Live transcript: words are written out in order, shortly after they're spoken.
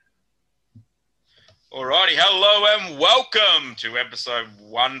Alrighty, hello and welcome to episode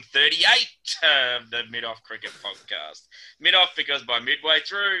 138 of the Mid-Off Cricket Podcast. Mid-Off because by midway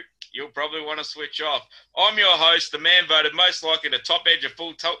through, you'll probably want to switch off. I'm your host, the man voted most likely to top edge a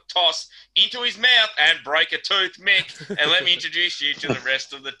full toss into his mouth and break a tooth, Mick, and let me introduce you to the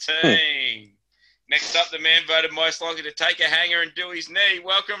rest of the team. Next up, the man voted most likely to take a hanger and do his knee.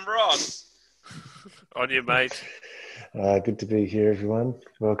 Welcome, Ross. On you, mate. Good to be here, everyone.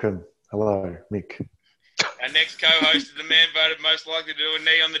 Welcome. Hello, Mick. Our next co-host is the man voted most likely to do a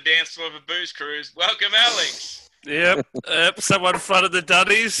knee on the dance floor of a booze cruise. Welcome, Alex. Yep. Someone flooded the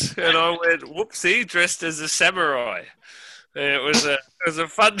Dunnies, and I went, whoopsie, dressed as a samurai. It was a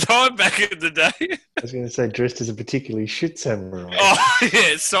fun time back in the day. I was going to say dressed as a particularly shit samurai. Oh,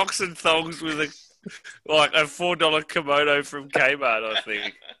 yeah, socks and thongs with a $4 kimono from Kmart, I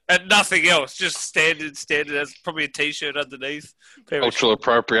think. And nothing else, just standard. That's probably a T-shirt underneath. Cultural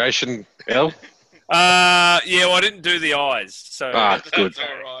appropriation, Al? Yeah, well, I didn't do the eyes. So good. That's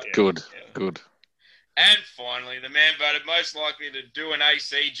all right. Good. And finally, the man voted most likely to do an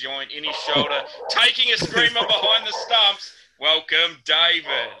AC joint in his shoulder, taking a screamer behind the stumps. Welcome,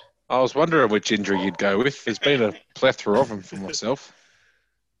 David. I was wondering which injury you'd go with. There's been a plethora of them for myself.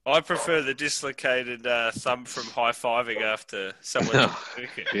 I prefer the dislocated thumb from high-fiving after someone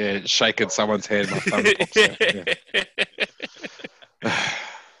wicket. Yeah, shaking someone's hand, my thumb pops out. Yeah.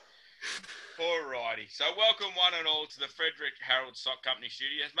 Alrighty, so welcome one and all to the Frederick Harold Sock Company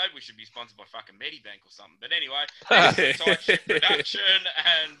studios. Maybe we should be sponsored by fucking Medibank or something. But anyway, this is Tight Ship Production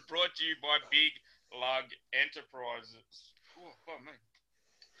and brought to you by Big Lug Enterprises. Oh, pardon me.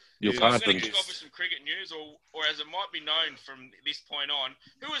 You're So I'm pardon. going to kick off with some cricket news, or as it might be known from this point on,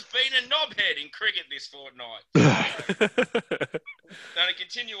 who has been a knobhead in cricket this fortnight? Now, a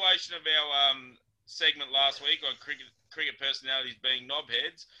continuation of our segment last week on cricket personalities being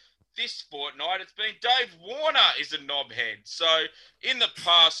knobheads. This fortnight, it's been Dave Warner is a knobhead. So, in the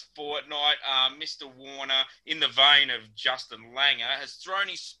past fortnight, Mr. Warner, in the vein of Justin Langer, has thrown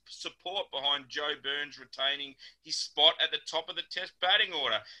his support behind Joe Burns retaining his spot at the top of the Test batting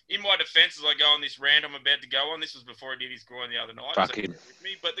order. In my defence, as I go on this rant I'm about to go on, this was before he did his groin the other night. Fuck him. With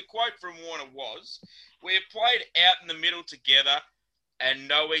me, but the quote from Warner was, "We have played out in the middle together and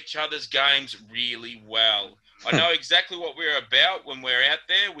know each other's games really well. I know exactly what we're about when we're out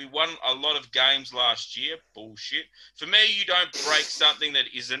there. We won a lot of games last year. Bullshit. For me, you don't break something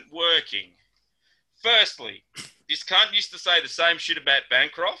that isn't working." Firstly, this cunt used to say the same shit about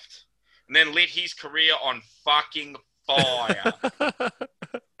Bancroft and then lit his career on fucking fire.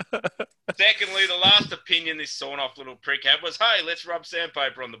 Secondly, the last opinion this sawn-off little prick had was, hey, let's rub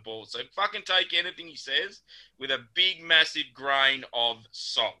sandpaper on the ball. So fucking take anything he says with a big, massive grain of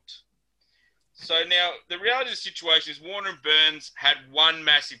salt. So now, the reality of the situation is Warner and Burns had one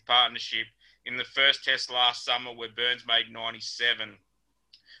massive partnership in the first test last summer where Burns made 97.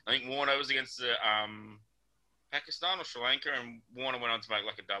 I think Warner was against the Pakistan or Sri Lanka, and Warner went on to make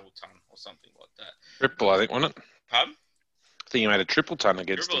like a double ton or something like that. Triple, I think, wasn't it? Pardon? I think you made a triple ton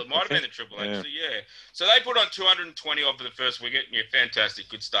against Triple, it. it might have been the triple, actually, yeah. So they put on 220 off for the first wicket. Yeah, fantastic,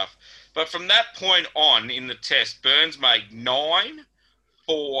 good stuff. But from that point on in the test, Burns made 9,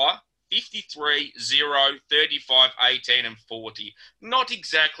 4, 53, 0, 35, 18 and 40. Not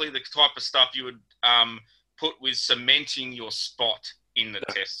exactly the type of stuff you would put with cementing your spot in the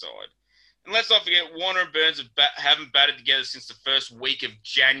test side. And let's not forget, Warner and Burns haven't batted together since the first week of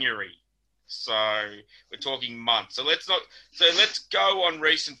January. So we're talking months. So let's go on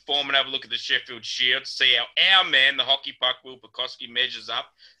recent form and have a look at the Sheffield Shield to see how our man, the hockey puck Will Pekoski, measures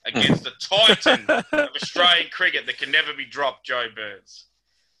up against the titan of Australian cricket that can never be dropped, Joe Burns.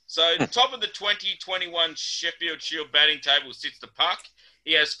 So top of the 2021 Sheffield Shield batting table sits the puck.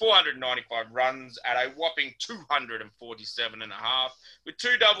 He has 495 runs at a whopping 247 and a half with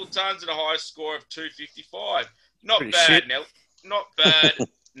 2 double tons and a high score of 255. Not Pretty bad, shit. Nell. Not bad.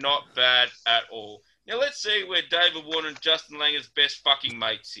 Not bad at all. Now, let's see where David Warner and Justin Langer's best fucking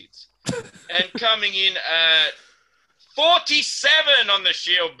mate sits. And coming in at 47 on the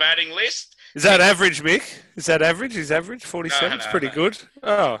Shield batting list. Is that average, Mick? Is that average? Is average 47? It's pretty good.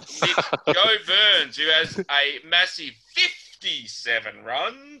 Oh. It's Joe Burns, who has a massive 57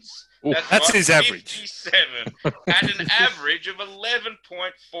 runs. That's right, his average. 57 at an average of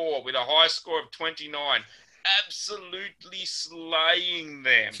 11.4 with a high score of 29. Absolutely slaying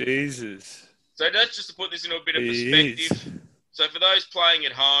them. Jesus. So that's just to put this in a bit of Jeez. perspective. So for those playing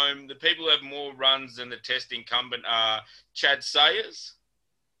at home, the people who have more runs than the test incumbent are Chad Sayers,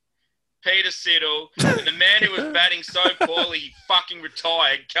 Peter Siddle, and the man who was batting so poorly he fucking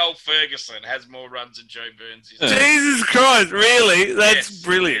retired, Cal Ferguson, has more runs than Joe Burns. Jesus Christ, really? That's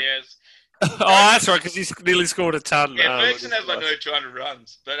brilliant. Yes. Oh, that's right, because he's nearly scored a ton. Yeah, Ferguson has like nearly 200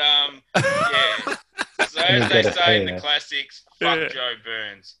 runs. But, yeah. So as they say in the classics, fuck Yeah. Joe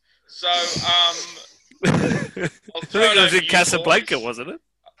Burns. So, I I'll think throw it it was over in to you Casablanca, boys. wasn't it?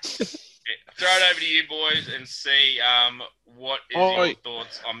 Yeah, throw it over to you boys and see what is your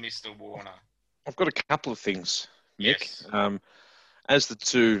thoughts on Mr. Warner. I've got a couple of things, Nick. Yes. As the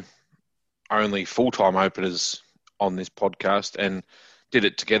two only full-time openers on this podcast and did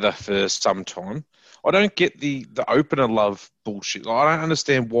it together for some time, I don't get the opener love bullshit. I don't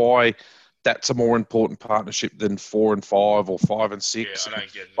understand why that's a more important partnership than 4 and 5 or 5 and 6. Yeah, I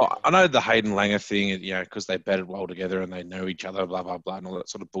don't get it. Well, I know the Hayden Langer thing, you know, because they batted well together and they know each other, blah, blah, blah, and all that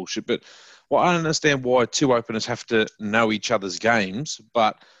sort of bullshit. But I don't understand why two openers have to know each other's games,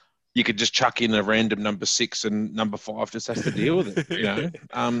 but you could just chuck in a random number 6 and number 5 just has to deal with it, you know.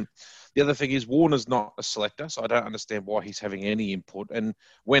 The other thing is Warner's not a selector, so I don't understand why he's having any input. And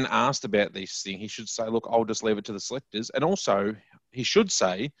when asked about this thing, he should say, look, I'll just leave it to the selectors. And also, he should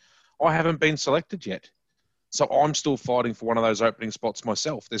say, I haven't been selected yet. So I'm still fighting for one of those opening spots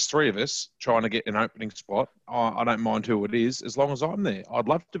myself. There's 3 of us trying to get an opening spot. I don't mind who it is, as long as I'm there. I'd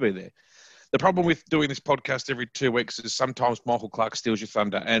love to be there. The problem with doing this podcast every 2 weeks is sometimes Michael Clark steals your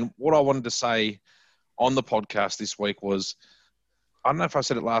thunder. And what I wanted to say on the podcast this week was, I don't know if I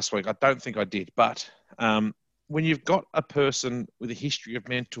said it last week. I don't think I did. But when you've got a person with a history of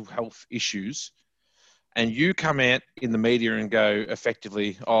mental health issues and you come out in the media and go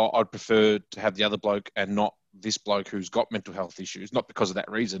effectively, I'd prefer to have the other bloke and not this bloke who's got mental health issues, not because of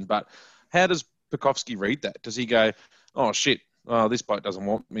that reason, but how does Pekowski read that? Does he go, oh, shit, this bloke doesn't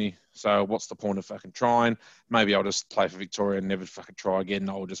want me, so what's the point of fucking trying? Maybe I'll just play for Victoria and never fucking try again.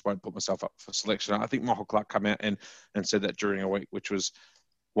 I just won't put myself up for selection. I think Michael Clark came out and said that during a week, which was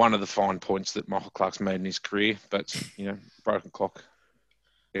one of the fine points that Michael Clark's made in his career, but, you know, broken clock,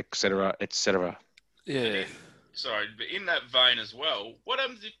 et cetera, et cetera. Yeah. Sorry, but in that vein as well, what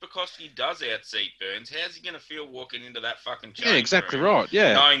happens if Pekowski does outseat Burns? How's he going to feel walking into that fucking change Yeah, exactly room, right.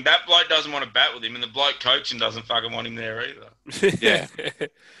 Yeah. knowing that bloke doesn't want to bat with him and the bloke coaching doesn't fucking want him there either? Yeah.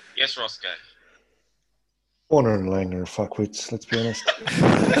 Yes, Roscoe. Warner and Langer are fuckwits, let's be honest.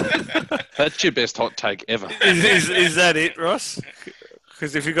 That's your best hot take ever. Is that it, Ross?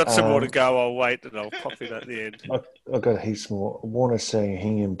 Because if you've got some more to go, I'll wait and I'll pop in at the end. I've got heaps more. Warner's saying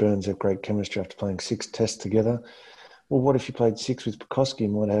he and Burns have great chemistry after playing 6 tests together. Well, what if you played 6 with Pekowski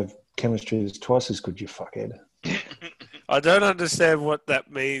and might have chemistry that's twice as good, you fuckhead? I don't understand what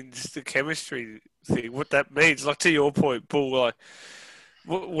that means, the chemistry thing, what that means. Like, to your point, Bull, like,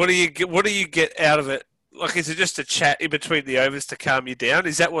 what do you get out of it? Like, is it just a chat in between the overs to calm you down?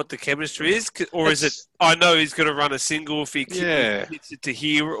 Is that what the chemistry is? Or is it, I know he's going to run a single if he hits it to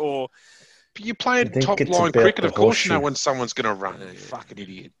here, or... You play top-line cricket, of course you know when someone's going to run, you fucking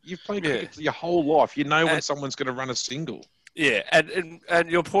idiot. You've played cricket your whole life. You know when someone's going to run a single. Yeah, and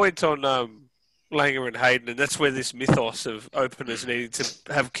your point on Langer and Hayden, and that's where this mythos of openers needing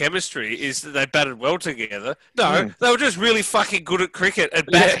to have chemistry is that they batted well together. No, they were just really fucking good at cricket and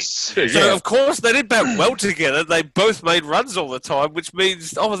batting. Yes. So, of course, they did bat well together. They both made runs all the time, which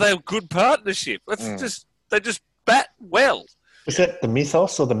means, they were a good partnership. They just bat well. Is that the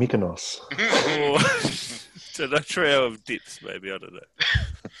mythos or the Mykonos? So no trio of dips, maybe, I don't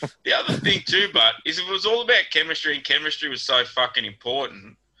know. The other thing too, but is if it was all about chemistry and chemistry was so fucking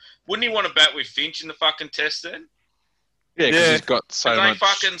important, wouldn't he want to bat with Finch in the fucking test then? Yeah, because he's got so much. They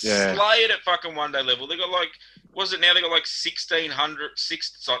fucking slay it at fucking one day level. They got like, was it now? They got like 16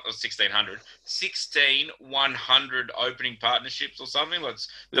 100 opening partnerships or something. That's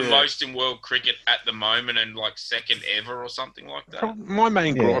the most in world cricket at the moment and like second ever or something like that. My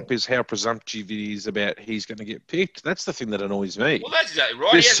main gripe is how presumptive he is about he's going to get picked. That's the thing that annoys me. Well, that's exactly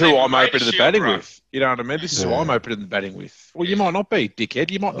right. This is who I'm opening the batting with. You know what I mean? This is who I'm opening the batting with. Well, you might not be,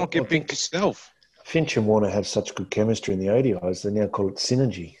 dickhead. You might not get picked yourself. Finch and Warner have such good chemistry in the ODIs, they now call it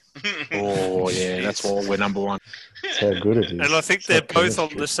synergy. Oh, yeah, that's why we're number one. That's how good it is. And I think they're both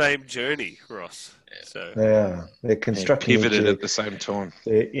on the same journey, Ross. So they are. They're constructing pivoted at the same time.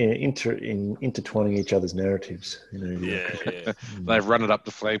 They're intertwining each other's narratives. You know, They've run it up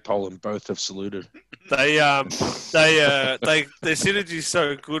the flagpole and both have saluted. Their synergy is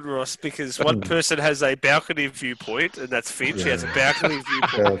so good, Ross, because one person has a balcony viewpoint, and that's Finch. He has a balcony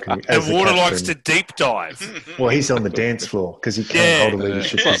viewpoint, and Warner likes to deep dive. Well, he's on the dance floor because he can't hold a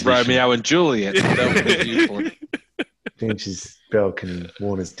leadership position. Romeo and Juliet. Balcony viewpoint. Finch's balcony,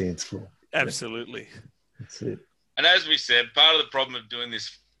 Warner's dance floor. Absolutely. That's it. And as we said, part of the problem of doing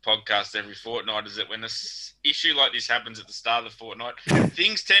this podcast every fortnight is that when an issue like this happens at the start of the fortnight,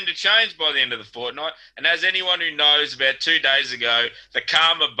 things tend to change by the end of the fortnight. And as anyone who knows, about 2 days ago, the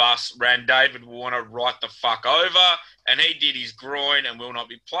Karma bus ran David Warner right the fuck over, and he did his groin and will not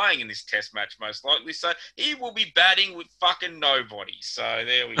be playing in this test match most likely. So he will be batting with fucking nobody. So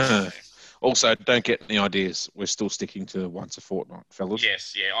there we go. Also, don't get any ideas. We're still sticking to once a fortnight, fellas.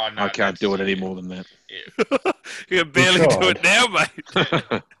 Yes, yeah, I know. I can't do it any more than that. Yeah. You can barely do it now,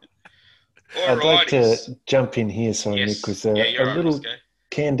 mate. I'd like to jump in here, sorry, Yes. Nick, with Yeah, a you're right, little Roscoe.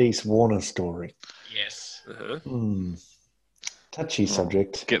 Candice Warner story. Yes. Touchy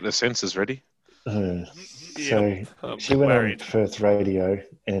subject. Get the sensors ready. So I'm she went worried. on Perth Radio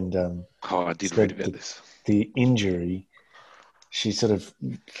and I did said read about that this. the injury, she sort of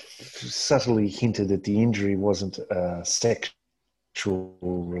subtly hinted that the injury wasn't a sexual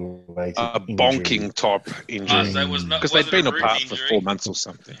related A injury. bonking type Oh, injury. so it was not Because was they'd it a been rude apart injury? for 4 months or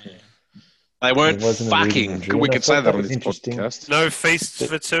something. Yeah. They weren't It wasn't a rude fucking. injury, We and I could say thought that that on was this interesting. podcast. No feasts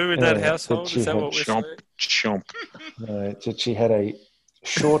for two in that household? she Is that had what we're Chomp, saying? chomp. No, that she had a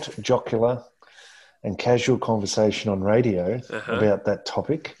short, jocular and casual conversation on radio about that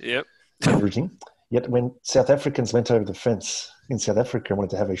topic, Yep. everything. Yet when South Africans went over the fence in South Africa and wanted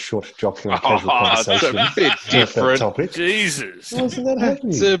to have a short, jocular and casual That's conversation a bit about that different. topic, Jesus. wasn't that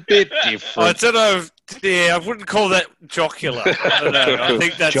It's happening? a bit I different. don't know. I wouldn't call that jocular. I don't know. I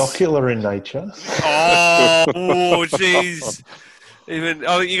think that's Jocular in nature. Oh, jeez. Even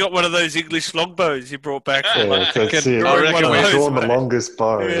you got one of those English longbows you brought back. Yeah, Yeah, that's it. I reckon one of we're those, drawn the mate. longest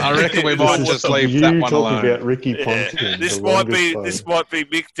bow. Yeah. I reckon we This might is just You leave that one talking alone. about Ricky Yeah. Ponting. This the might longest be bow.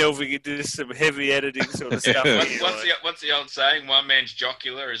 Mick delving into some heavy editing sort of stuff. Yeah. here, like. What's the old saying? One man's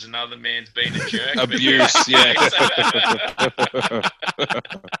jocular is another man's being a jerk. Abuse, yeah.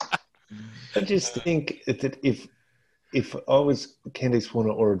 I just think that if I was Candice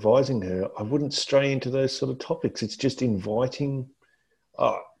Warner or advising her, I wouldn't stray into those sort of topics. It's just inviting,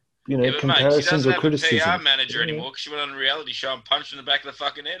 Yeah, but mate, she comparisons doesn't or have a criticism. PR manager Yeah. anymore because she went on a reality show and punched in the back of the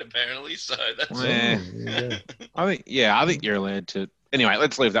fucking head, apparently. So that's Yeah. Yeah. I think you're allowed to. Anyway,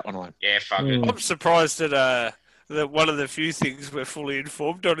 let's leave that one alone. yeah, fuck it. I'm surprised that one of the few things we're fully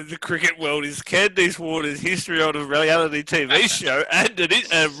informed on in the cricket world is Candice Warner's history on a reality TV show and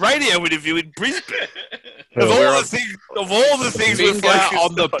a radio interview in Brisbane. Of all the things we're Finger focused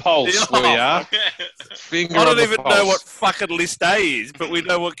on the pulse, we are. Finger I on don't the even pulse. know what fucking List A is, but we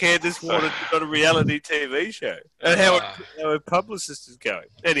know what Candice Warner did on a reality TV show and how her publicist is going.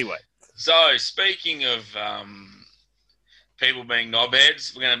 Anyway. So, speaking of people being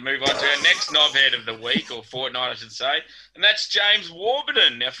knobheads, we're going to move on to our next knobhead of the week, or fortnight, I should say, and that's James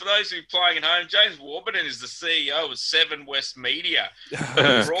Warburton. Now, for those who are playing at home, James Warburton is the CEO of Seven West Media,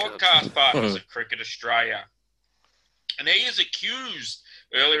 the broadcast partners of Cricket Australia. And he is accused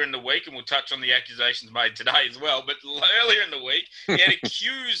earlier in the week, and we'll touch on the accusations made today as well, but earlier in the week, he had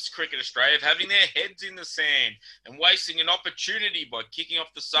accused Cricket Australia of having their heads in the sand and wasting an opportunity by kicking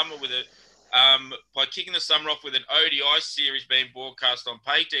off the summer with an ODI series being broadcast on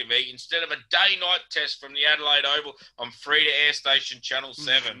pay TV instead of a day-night test from the Adelaide Oval on free-to-air station Channel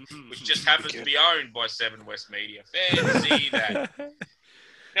 7, which just happens to be owned by Seven West Media. Fancy that.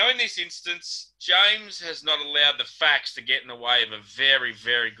 Now, in this instance, James has not allowed the facts to get in the way of a very,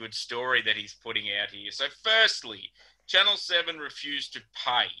 very good story that he's putting out here. So, firstly, Channel 7 refused to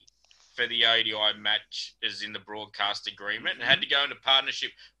pay for the ODI match as in the broadcast agreement and had to go into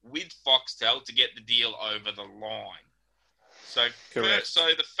partnership with Foxtel to get the deal over the line. So, so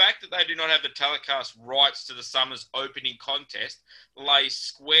the fact that they do not have the telecast rights to the summer's opening contest lays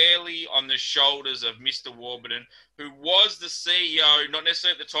squarely on the shoulders of Mr. Warburton, who was the CEO, not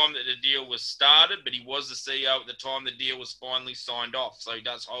necessarily at the time that the deal was started, but he was the CEO at the time the deal was finally signed off. So he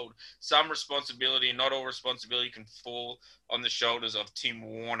does hold some responsibility, and not all responsibility can fall on the shoulders of Tim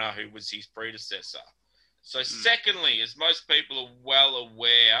Warner, who was his predecessor. So secondly, as most people are well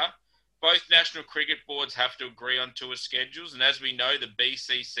aware, both national cricket boards have to agree on tour schedules. And as we know, the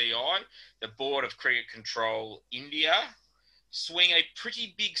BCCI, the Board of Cricket Control India, swing a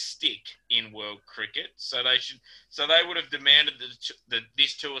pretty big stick in world cricket. So they would have demanded that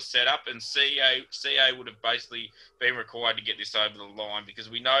this tour set up, and CA would have basically been required to get this over the line, because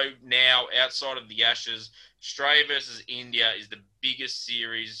we know now, outside of the Ashes, Australia versus India is the biggest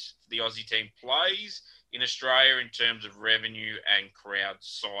series the Aussie team plays in Australia in terms of revenue and crowd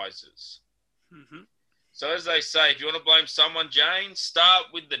sizes. Mm-hmm. So as they say, if you want to blame someone, Jane, start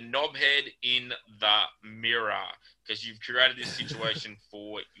with the knobhead in the mirror, because you've created this situation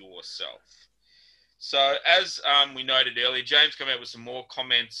for yourself. So as we noted earlier, James came out with some more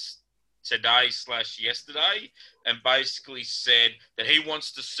comments today/yesterday and basically said that he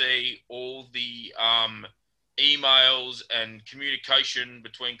wants to see all the emails and communication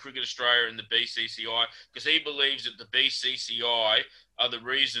between Cricket Australia and the BCCI, because he believes that the BCCI are the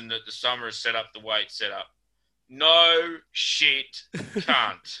reason that the summer is set up the way it's set up. No shit,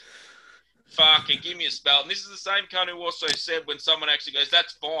 can't. Fucking give me a spell. And this is the same cunt who also said when someone actually goes,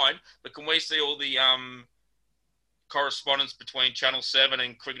 that's fine, but can we see all the correspondence between Channel 7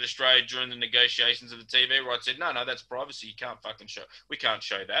 and Cricket Australia during the negotiations of the TV rights? Said, no, that's privacy. You can't fucking show. We can't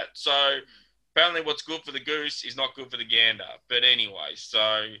show that. So apparently what's good for the goose is not good for the gander. But anyway,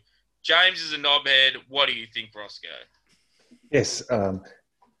 so James is a knobhead. What do you think, Roscoe? Yes, I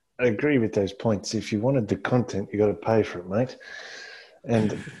agree with those points. If you wanted the content, you got to pay for it, mate.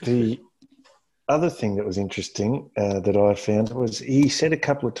 And the other thing that was interesting that I found was he said a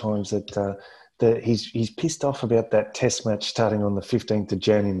couple of times that he's pissed off about that test match starting on the 15th of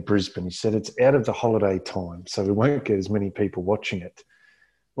Jan in Brisbane. He said it's out of the holiday time, so we won't get as many people watching it.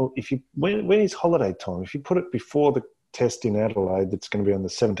 Well, when is holiday time? If you put it before the test in Adelaide that's going to be on the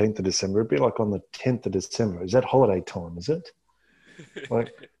 17th of December, it'd be like on the 10th of December. Is that holiday time, is it?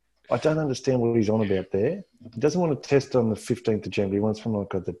 Like, I don't understand what he's on about there. He doesn't want to test on the 15th of January. He wants from like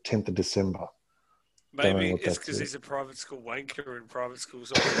the 10th of December. Maybe it's because he's a private school wanker and private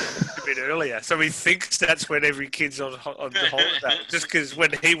schools a bit earlier. So he thinks that's when every kid's on the holiday. Just because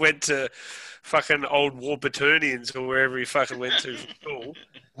when he went to fucking old Warburtonians or wherever he fucking went to for school,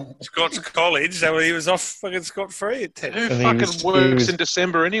 Scott's College, so he was off fucking scot-free at 10. Who fucking works in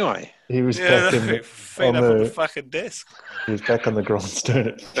December anyway? He was back on the fucking desk. He was back on the grindstone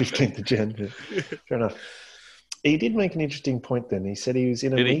at 15th of January. Fair enough. He did make an interesting point then. He said he was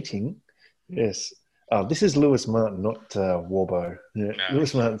in a meeting. Yes. This is Lewis Martin, not Warbo. Yeah. No.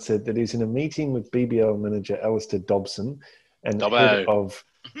 Lewis Martin said that he's in a meeting with BBL manager Alistair Dobson and head of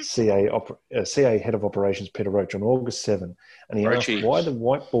CA head of operations Peter Roach on August 7. And he asked why the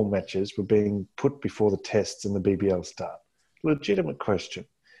white ball matches were being put before the tests and the BBL start. Legitimate question.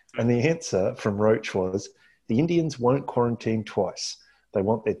 And the answer from Roach was, the Indians won't quarantine twice. They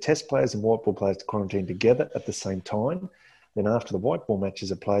want their test players and white ball players to quarantine together at the same time. Then after the white ball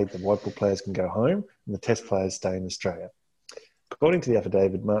matches are played, the white ball players can go home and the test players stay in Australia. According to the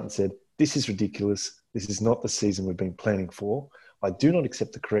affidavit, Martin said, this is ridiculous. This is not the season we've been planning for. I do not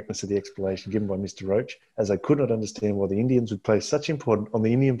accept the correctness of the explanation given by Mr. Roach, as I could not understand why the Indians would place such importance on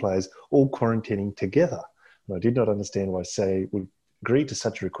the Indian players all quarantining together. And I did not understand why SAE would agree to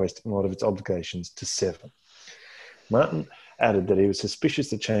such a request in light of its obligations to Seven. Martin added that he was suspicious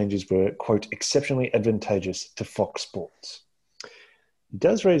the changes were, quote, exceptionally advantageous to Fox Sports. He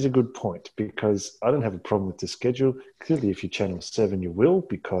does raise a good point because I don't have a problem with the schedule. Clearly, if you're Channel 7, you will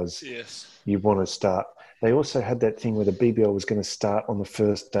because you want to start. They also had that thing where the BBL was going to start on the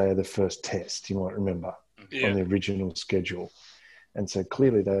first day of the first test, you might remember, on the original schedule. And so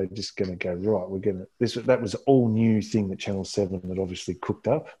clearly they were just going to go, right, that was all new thing that Channel 7 had obviously cooked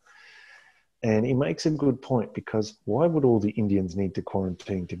up. And he makes a good point because why would all the Indians need to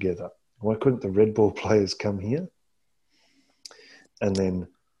quarantine together? Why couldn't the red ball players come here and then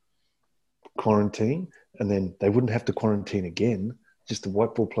quarantine and then they wouldn't have to quarantine again? Just the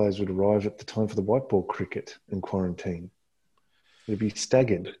white ball players would arrive at the time for the white ball cricket and quarantine. It'd be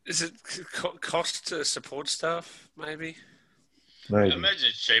staggered. Is it cost to support staff, maybe? Maybe. I imagine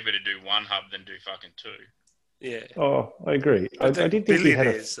it's cheaper to do one hub than do fucking two. Yeah. Oh, I agree. I did think he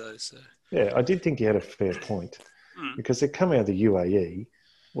had I did think he had a fair point because they come out of the UAE.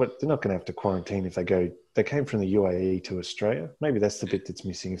 They're not going to have to quarantine if they go. They came from the UAE to Australia. Maybe that's the bit that's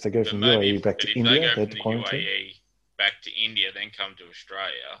missing. If they go from UAE back to India, they have to quarantine. UAE back to India, then come to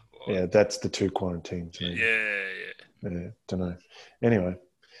Australia. Yeah, that's the two quarantines. Yeah. Don't know. Anyway.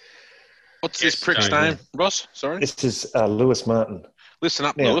 What's this prick's name, Ross? Sorry? This is Lewis Martin. Listen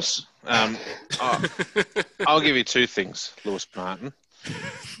up, Lewis. I'll give you two things, Lewis Martin.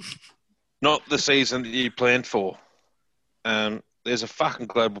 Not the season that you planned for. There's a fucking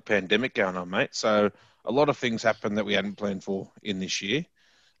global pandemic going on, mate. So a lot of things happen that we hadn't planned for in this year.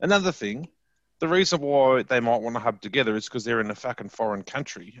 Another thing, the reason why they might want to hub together is because they're in a fucking foreign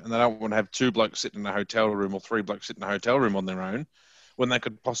country and they don't want to have two blokes sitting in a hotel room or three blokes sitting in a hotel room on their own when they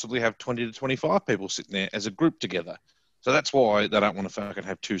could possibly have 20 to 25 people sitting there as a group together. So that's why they don't want to fucking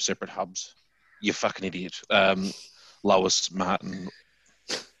have two separate hubs. You fucking idiot. Lois Martin.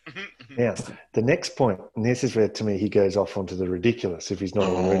 Now, the next point, and this is where, to me, he goes off onto the ridiculous if he's not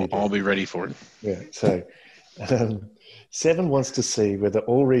already. I'll be ready for it. Yeah, so Seven wants to see whether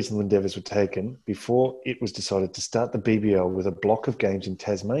all reasonable endeavours were taken before it was decided to start the BBL with a block of games in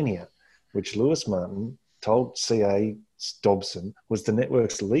Tasmania, which Lewis Martin told CA Dobson, was the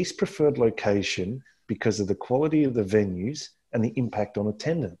network's least preferred location because of the quality of the venues and the impact on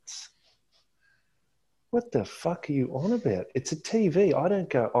attendance. What the fuck are you on about? It's a TV. I don't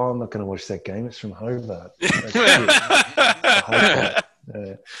go, I'm not going to watch that game. It's from Hobart.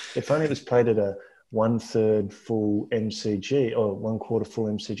 If only it was played at a 1/3 full MCG or 1/4 full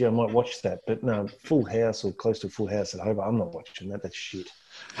MCG, I might watch that. But no, full house or close to full house at Hobart, I'm not watching that. That's shit.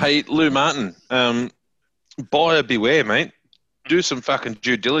 Hey, Lou Martin, buyer beware, mate. Do some fucking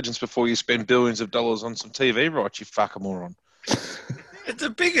due diligence before you spend billions of dollars on some TV rights, you fucking moron.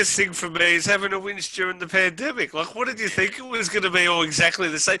 The biggest thing for me is having a whinge during the pandemic. Like, what did you think it was going to be all exactly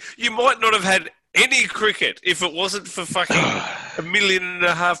the same? You might not have had any cricket if it wasn't for fucking 1.5 million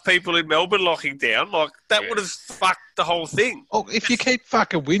people in Melbourne locking down. Like, that would have fucked the whole thing. Oh, if you keep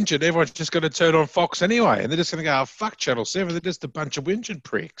fucking whinging, everyone's just going to turn on Fox anyway, and they're just going to go, oh, fuck Channel 7. They're just a bunch of whinging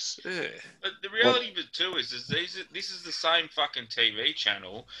pricks. Yeah. But the reality of it too is this is the same fucking TV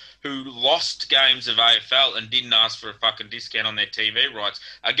channel who lost games of AFL and didn't ask for a fucking discount on their TV rights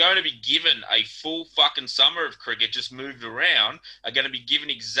are going to be given a full fucking summer of cricket just moved around, are going to be given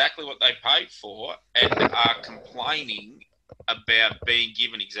exactly what they paid for and are complaining about being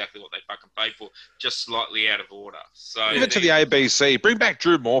given exactly what they fucking paid for, just slightly out of order. So give it to the ABC. Bring back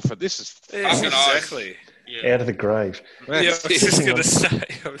Drew Morford. This is fucking exactly. Yeah. Out of the grave. Yeah, I was just going to say.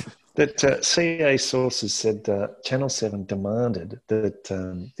 That CA sources said Channel 7 demanded that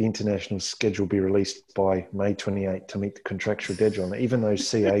the international schedule be released by May 28 to meet the contractual deadline, even though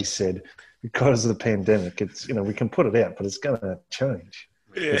CA said because of the pandemic, it's we can put it out, but it's going to change.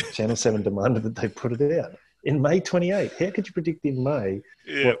 Yeah. But Channel 7 demanded that they put it out. In May 28. How could you predict in May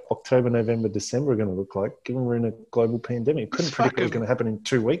what October, November, December are going to look like, given we're in a global pandemic? You couldn't predict what was going to happen in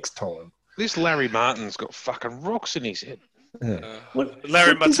 2 weeks' time. This Larry Martin's got fucking rocks in his head.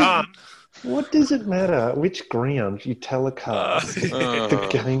 Larry Matan. What does it matter which ground you telecast the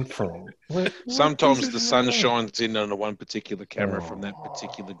game from? Sometimes the sun shines in on one particular camera from that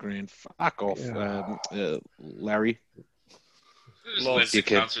particular ground. Fuck off, Larry. Just left it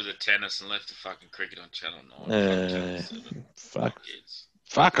come through the tennis and left the fucking cricket on Channel 9.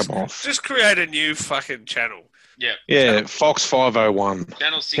 Fuck them off. Just create a new fucking channel. Yeah. Yeah, Fox 501.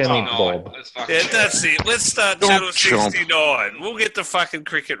 Channel 69. That's it. Let's start Channel 69. We'll get the fucking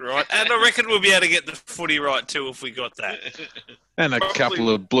cricket right. And I reckon we'll be able to get the footy right too if we got that. And a couple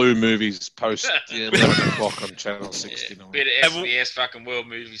of blue movies post 11 o'clock on Channel 69. Bit of SBS fucking world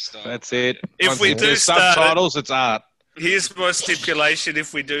movie style. That's it. If we do start subtitles, it's art. Here's my stipulation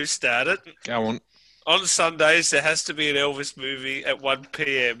if we do start it. Go on. On Sundays, there has to be an Elvis movie at 1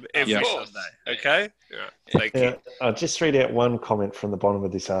 p.m. every Sunday. Okay? Yeah. Thank you. I'll just read out one comment from the bottom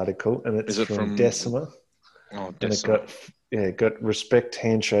of this article, and it's from Decima. Oh, Decima. And it got respect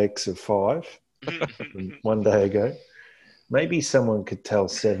handshakes of 5 from 1 day ago. Maybe someone could tell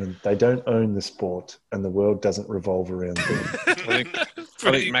 7 they don't own the sport and the world doesn't revolve around them. I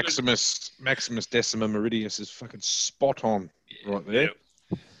think Maximus Decima Meridius is fucking spot on right there.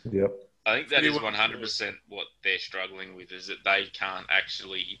 Yep. I think that is 100% what they're struggling with, is that they can't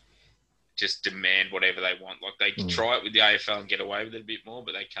actually just demand whatever they want. Like, they can try it with the AFL and get away with it a bit more,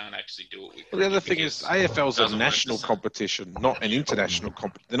 but they can't actually do it with the other thing is AFL's a national competition, not an international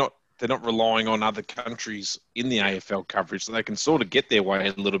competition. They're not relying on other countries in the AFL coverage, so they can sort of get their way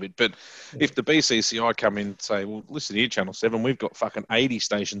a little bit. But if the BCCI come in and say, well, listen here, Channel 7, we've got fucking 80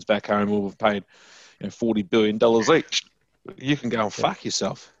 stations back home where we've paid $40 billion each, you can go and fuck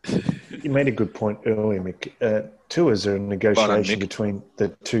yourself. You made a good point earlier, Mick. Tours are a negotiation between the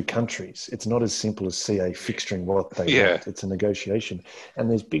two countries. It's not as simple as CA fixturing what they want. It's a negotiation. And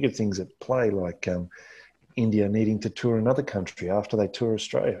there's bigger things at play, like India needing to tour another country after they tour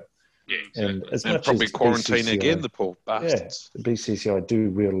Australia. Yeah, exactly. And probably quarantine BCCI, again, the poor bastards. Yeah, the BCCI do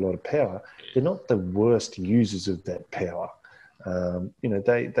wield a lot of power. They're not the worst users of that power.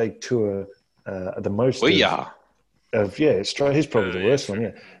 They tour the most. We are. Australia's probably the worst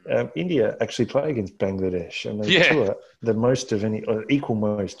one. Yeah, India actually play against Bangladesh, and they tour the most of any, or equal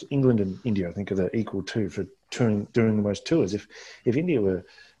most. England and India, I think, are the equal two for doing the most tours. If India were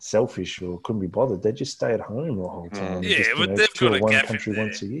selfish or couldn't be bothered, they'd just stay at home the whole time. But they've got a one gap country in there.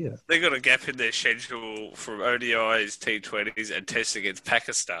 once a year. They've got a gap in their schedule from ODIs, T20s, and tests against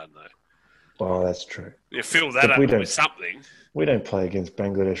Pakistan, though. Oh, that's true. You fill that up with something. We don't play against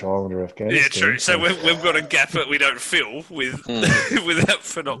Bangladesh, Ireland, or Afghanistan. Yeah, true. So we've got a gap that we don't fill with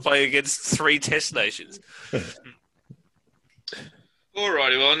for not playing against 3 test nations.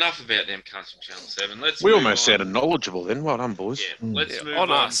 Alrighty, well, enough about them cunts from Channel 7. We almost sounded knowledgeable then. Well done, boys. Yeah, let's move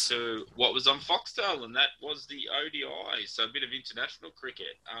on to what was on Foxtel, and that was the ODI. So a bit of international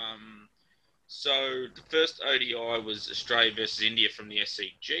cricket. So the first ODI was Australia versus India from the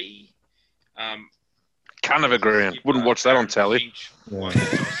SCG. Can't have a ground. Wouldn't watch that on telly. Finch won the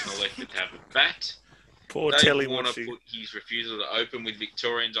toss and elected to have a bat. Poor Dave telly Warner watching. put his refusal to open with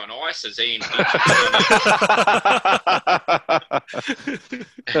Victorians on ice as Ian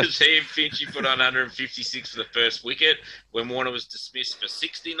Finchie put on 156 for the first wicket when Warner was dismissed for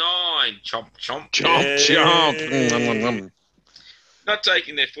 69. Chomp, chomp. Chomp, chomp. Not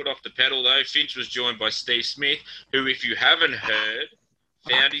taking their foot off the pedal, though, Finch was joined by Steve Smith, who, if you haven't heard,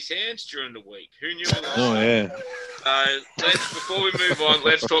 found his hands during the week. Who knew it? Oh, yeah. Before we move on,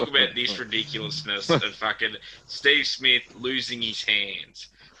 let's talk about this ridiculousness of fucking Steve Smith losing his hands.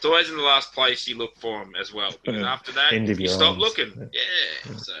 It's always in the last place you look for him as well. Because after that, you stop looking.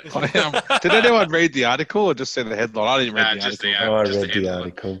 Yeah. So. Did anyone read the article or just see the headline? I didn't read the article. I read the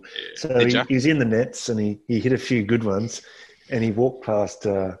article. Yeah. So he was in the nets and he hit a few good ones. And he walked past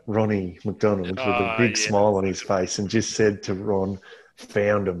Ronnie McDonald with a big smile on his face and just said to Ron,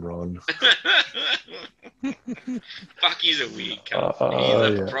 "Found him, Ron." Fuck, he's a weird cunt.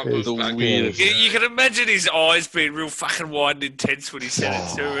 He's a proper the weirdest. You can imagine his eyes being real fucking wide and intense when he said it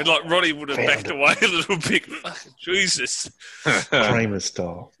too. And like Ronnie would have backed away a little bit. Fucking Jesus. Kramer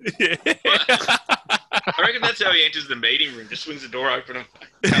style. Yeah. I reckon that's how he enters the meeting room. Just swings the door open and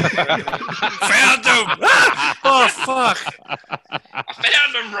Found him! Oh, fuck. I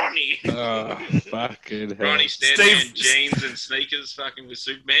found him, Ronnie. Oh, fucking hell. Ronnie standing there in jeans and sneakers, fucking with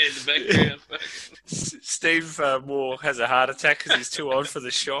Superman in the background. Steve Moore has a heart attack because he's too old for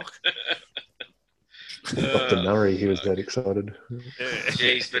the shock. Dr. Murray, he was that excited.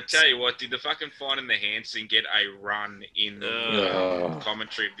 Jeez, but tell you what, did the fucking Finding the Hanson get a run in the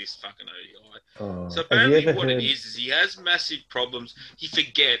commentary of this fucking ODI? So apparently what it is he has massive problems. He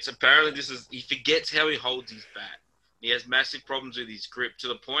forgets. Apparently he forgets how he holds his bat. He has massive problems with his grip to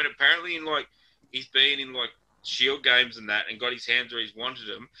the point apparently he's been in Shield games and that and got his hands where he's wanted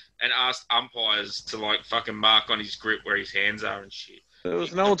them and asked umpires to fucking mark on his grip where his hands are and shit. There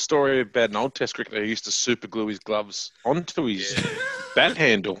was an old story about an old Test cricketer who used to super glue his gloves onto his bat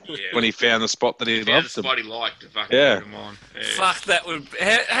handle when he found the spot that he loved. The spot he liked to fucking put him on. Yeah. Fuck, that would...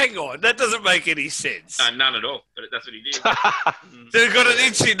 Hang on, that doesn't make any sense. None at all, but that's what he did. They've got an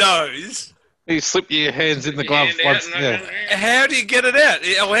itchy nose. You slip your hands in the glove once. How do you get it out?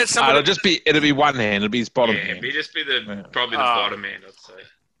 It'll be one hand. It'll be his bottom hand. It'll just be probably the bottom hand, I'd say.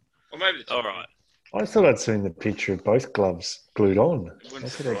 Or maybe the top. All right. I thought I'd seen the picture of both gloves glued on. I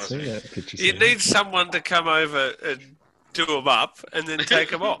thought I'd seen that picture. You need someone to come over and do them up and then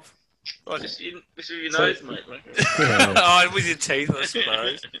take them off. Just with your nose, mate. With your teeth, I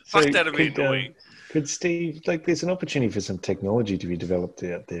suppose. Fuck, that'd be annoying. Could Steve, there's an opportunity for some technology to be developed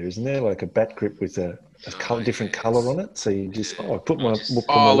out there, isn't there? Like a bat grip with a different colour on it. So you just, put my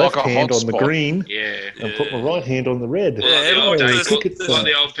left hand on the green and put my right hand on the red. Like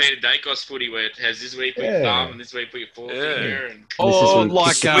the old Peter Dacos footy where it has this way you put your thumb and this way you put your forefinger. Or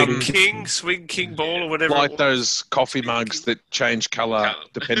like Swing King ball or whatever. Like those coffee mugs that change colour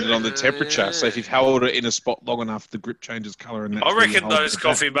depending on the temperature. So if you've held it in a spot long enough, the grip changes colour. I reckon those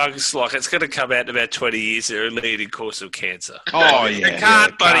coffee mugs, it's going to come out in about 20 years. They're a leading cause of cancer. Oh, yeah. You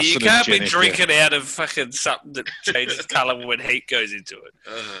can't, buddy. You can't be drinking out of fucking something that changes colour when heat goes into it.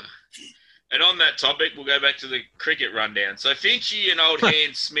 And on that topic, we'll go back to the cricket rundown. So Finchie and old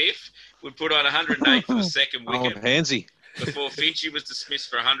Hans Smith would put on 108 for the second wicket. Old Hansy. Before Finchie was dismissed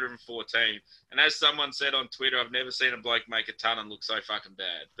for 114. And as someone said on Twitter, I've never seen a bloke make a ton and look so fucking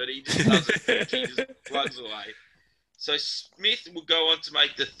bad. But he just doesn't. He just plugs away. So Smith will go on to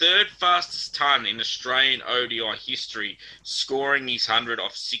make the third fastest ton in Australian ODI history, scoring his 100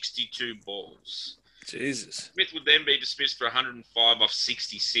 off 62 balls. Jesus. Smith would then be dismissed for 105 off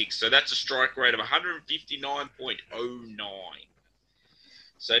 66. So that's a strike rate of 159.09.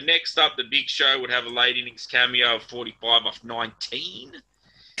 So next up, the Big Show would have a late innings cameo of 45 off 19.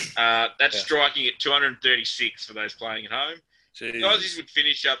 That's striking at 236 for those playing at home. Jeez. The Aussies would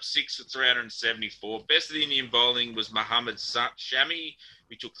finish up 6 for 374. Best of the Indian bowling was Mohammad Shami,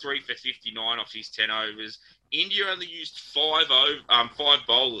 who took 3 for 59 off his 10 overs. India only used five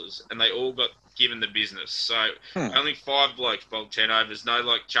bowlers, and they all got given the business. So only 5 blokes bowled 10 overs.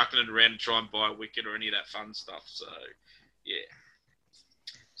 No, chucking it around to try and buy a wicket or any of that fun stuff. So, yeah.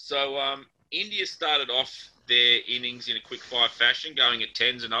 So, India started off their innings in a quick-fire fashion, going at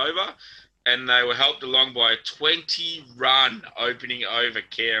 10s and over. And they were helped along by a 20-run opening over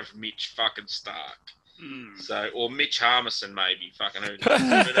care of Mitch fucking Stark. So, or Mitch Harmison, maybe. Fucking who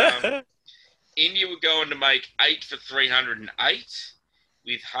knows. But, India were going to make 8 for 308,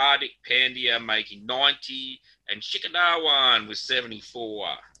 with Hardik Pandya making 90 and Shikhar Dhawan with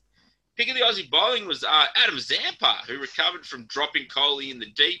 74. Pick of the Aussie bowling was Adam Zampa, who recovered from dropping Coley in the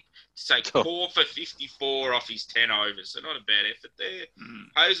deep to take 4 for 54 off his 10 overs. So not a bad effort there.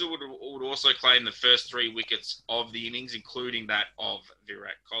 Hazelwood would also claim the first 3 wickets of the innings, including that of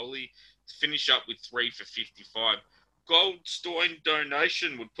Virat Kohli, to finish up with 3 for 55. Goldstein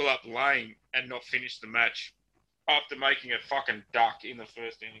Donation would pull up lane and not finish the match after making a fucking duck in the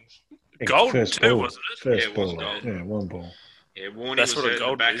first innings. Golden too, wasn't it? First it ball. was golden. Yeah, 1 ball. Yeah, Warney That's was what a at the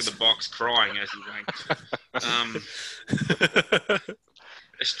golden back is. of the box crying as he went.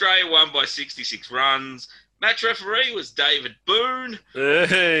 Australia won by 66 runs. Match referee was David Boone.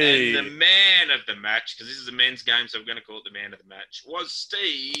 Hey. And the man of the match, because this is a men's game, so I'm going to call it the man of the match, was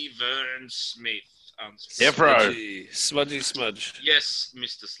Stephen Smith. Yeah, bro. Smudgy smudge. Yes,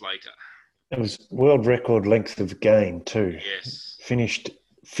 Mr. Slater. It was world record length of game too. Yes. Finished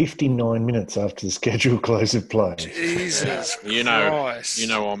 59 minutes after the scheduled close of play. Jesus You know,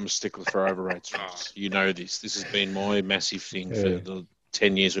 Christ. I'm a stickler for overrates. Ross. You know this. This has been my massive thing for the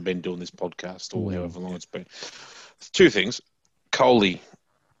 10 years we've been doing this podcast, or however long it's been. 2 things. Coley,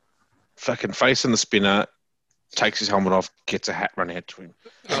 fucking facing the spinner, takes his helmet off, gets a hat run out to him.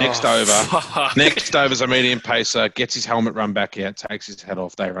 Next over's a medium pacer, gets his helmet run back out, takes his hat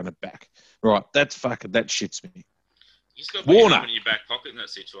off, they run it back. Right, that shits me. You just got to put your Warner. helmet in your back pocket in that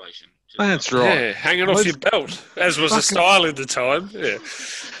situation. That's right. Yeah, hanging off your belt, as was the style at the time. Yeah.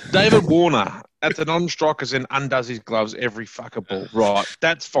 David Warner at the non-strikers and undoes his gloves every fucking ball. Right,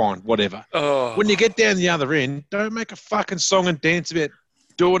 that's fine, whatever. Oh. When you get down the other end, don't make a fucking song and dance about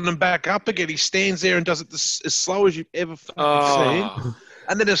doing them back up again. He stands there and does it as slow as you've ever fucking seen.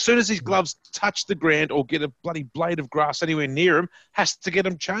 And then as soon as his gloves touch the ground or get a bloody blade of grass anywhere near him, has to get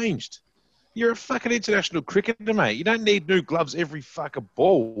them changed. You're a fucking international cricketer, mate. You don't need new gloves every fucking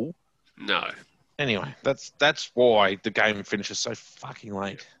ball. No. Anyway, that's why the game finishes so fucking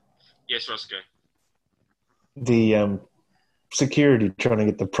late. Yes, Roscoe. The security trying to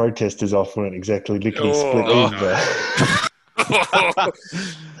get the protesters off weren't exactly lickety split either.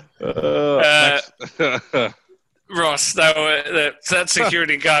 Ross, that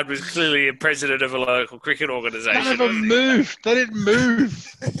security guard was clearly a president of a local cricket organisation. They never moved. They didn't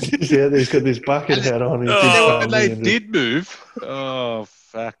move. Yeah, he's got this bucket hat on. When they did move. Oh,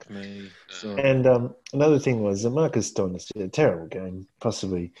 fuck me. Sorry. And another thing was Marcus Stoinis did a terrible game,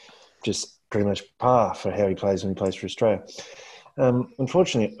 possibly just pretty much par for how he plays when he plays for Australia.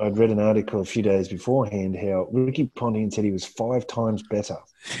 Unfortunately, I'd read an article a few days beforehand how Ricky Ponting said he was 5 times better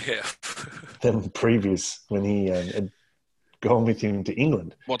than previous when he had gone with him to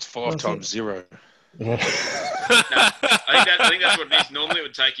England. What's 5 times 0? Yeah. I think that's what it is. Normally it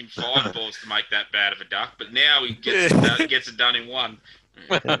would take him 5 balls to make that bad of a duck, but now he gets it done in 1.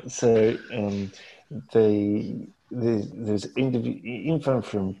 So there's info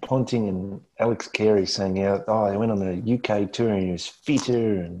from Ponting and Alex Carey saying he went on a UK tour and he was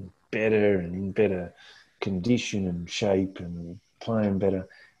fitter and better and in better condition and shape and playing better.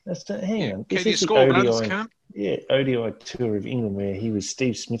 Hang on. Can you score runs, cunt? Yeah, ODI tour of England where he was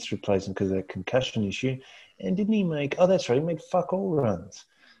Steve Smith's replacement because of that concussion issue. And didn't he make... Oh, that's right. He made fuck all runs.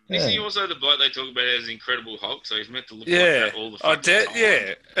 Isn't he also the bloke they talk about as Incredible Hulk? So he's meant to look like that all the fucking time.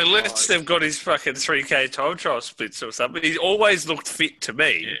 Yeah, unless they've got his fucking 3K time trial splits or something. He's always looked fit to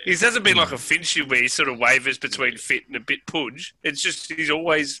me. Yeah. He hasn't been like a Finchy where he sort of wavers between fit and a bit pudge. It's just he's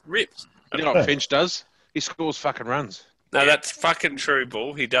always ripped. You know what Finch does? He scores fucking runs. No, that's fucking true,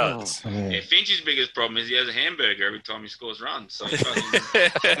 Bull. He does. Oh, yeah. Finch's biggest problem is he has a hamburger every time he scores runs. So, so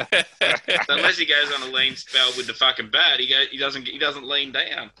unless he goes on a lean spell with the fucking bat, he doesn't lean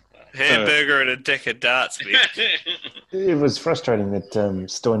down. Hamburger and a deck of darts, Mick. It was frustrating that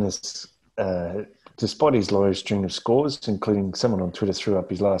Stoinis, despite his low string of scores, including someone on Twitter threw up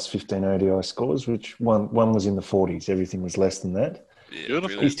his last 15 ODI scores, which one was in the 40s. Everything was less than that. Yeah,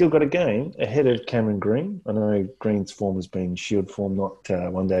 He's still got a game ahead of Cameron Green. I know Green's form has been Shield form, not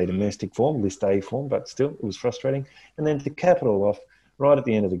one-day domestic form, List A form, but still, it was frustrating. And then to cap it all off, right at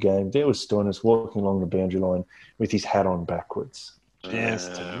the end of the game, there was Stoinis walking along the boundary line with his hat on backwards. You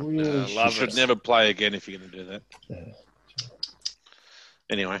should never play again if you're going to do that.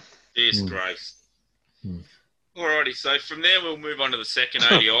 Anyway. Disgrace. Alrighty, so from there we'll move on to the second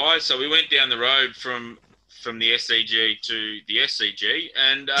ODI. So we went down the road from the SCG to the SCG,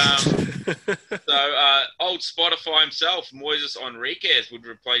 and so old Spotify himself, Moises Enriquez, would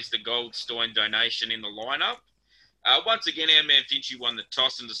replace the Goldstein Donation in the lineup. Once again, our man Finchy won the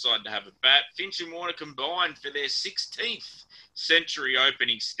toss and decided to have a bat. Finch and Warner combined for their 16th century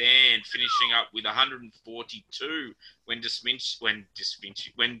opening stand, finishing up with 142 when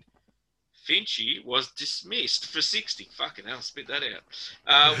Finchy was dismissed for 60. Fucking hell, spit that out.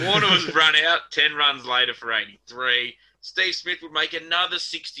 Warner was run out 10 runs later for 83. Steve Smith would make another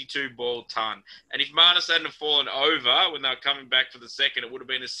 62 ball ton. And if Marnus hadn't have fallen over when they were coming back for the second, it would have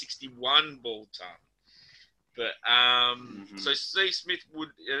been a 61 ball ton. But so Steve Smith would,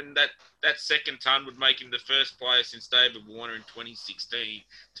 and that second ton would make him the first player since David Warner in 2016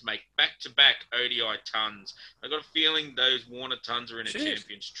 to make back-to-back ODI tons. I got a feeling those Warner tons are in a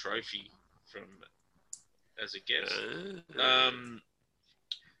Champions Trophy from as a guess.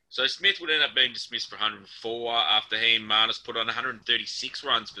 So Smith would end up being dismissed for 104 after he and Marnus put on 136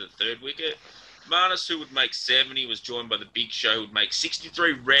 runs for the third wicket. Marnus, who would make 70, was joined by the Big Show, who would make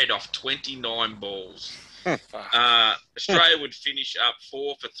 63 red off 29 balls. Australia would finish up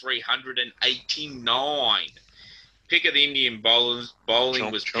 4 for 389. Pick of the Indian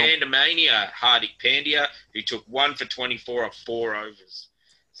bowling was Pandamania Hardik Pandya, who took 1 for 24 off 4 overs.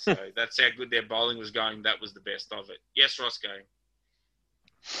 So that's how good their bowling was going. That was the best of it. Yes, Roscoe.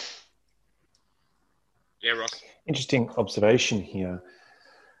 Yeah, Ross. Interesting observation here.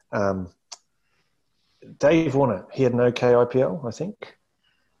 Dave Warner, he had an okay IPL, I think.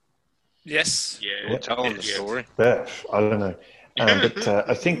 Yes. Yeah. Tell them the story. I don't know. But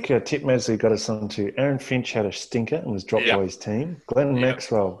I think Tip Mesley got us on to Aaron Finch had a stinker and was dropped by his team. Glenn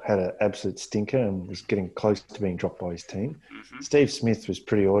Maxwell had an absolute stinker and was getting close to being dropped by his team. Mm-hmm. Steve Smith was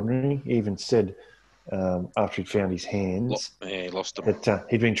pretty ordinary. He even said after he'd found his hands he lost them. that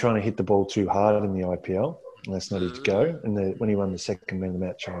he'd been trying to hit the ball too hard in the IPL. And that's not his go. And when he won the second man of the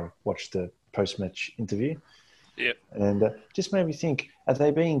match, I watched the post-match interview. Yep. And just made me think, are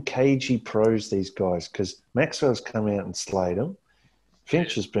they being cagey pros, these guys? Because Maxwell's come out and slayed them.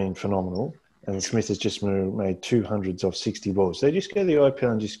 Finch has been phenomenal. And Smith has just made 200s off 60 balls. They just go to the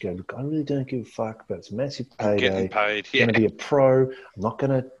IPL and just go, look, I really don't give a fuck, but it's a massive payday. Getting paid. I'm going to be a pro. I'm not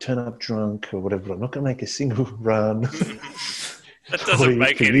going to turn up drunk or whatever. But I'm not going to make a single run. That doesn't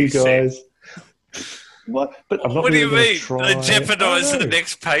make any sense. What? But I'm not what do really you mean? They jeopardise the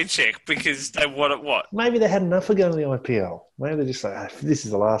next paycheck because they want it what? Maybe they had enough of going to the IPL. Maybe they're just like, this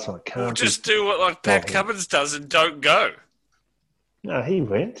is the last one. I can't. Well, just do what like Pat Cummins does and don't go. No, he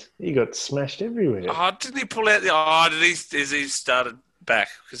went. He got smashed everywhere. Oh, didn't he pull out the... Oh, did he started back?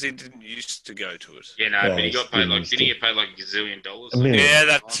 Because he didn't used to go to it. Yeah, no, but he got paid like... Didn't he get paid like $1 gazillion? $1 million. Yeah,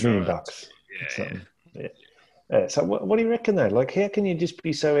 that's $1 million bucks. Yeah. So what do you reckon, though? Like, how can you just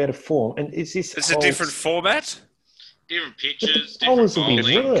be so out of form? And is this... It's a different format? Different pitches, different bowling.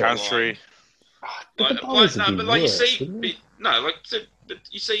 Different country. But you see... But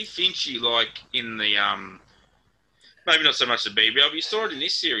you see Finchy, like, in the... Maybe not so much the BBL, but you saw it in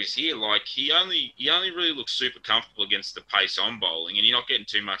this series here. Like he only really looks super comfortable against the pace on bowling, and you're not getting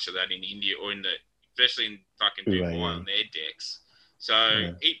too much of that in India or especially in fucking Dubai on their decks. So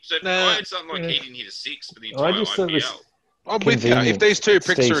I had something like he didn't hit a 6 for the entire IPL. I'm with you. If these two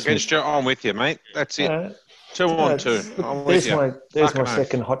pricks are against you, I'm with you, mate. That's it. 2 on 2. I'm with you. There's my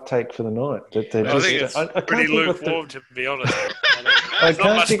second hot take for the night. I think it's pretty lukewarm, to be honest. I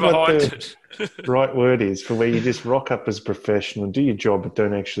can't think what the right word is for where you just rock up as a professional and do your job, but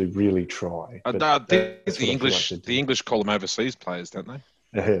don't actually really try. The English call them overseas players, don't they?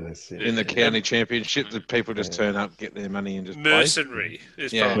 Yeah, that's it. In the county championship, the people just turn up, get their money, and just mercenary.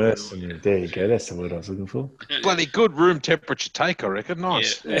 Mercenary. There you go. That's the word I was looking for. Bloody good room temperature take, I reckon.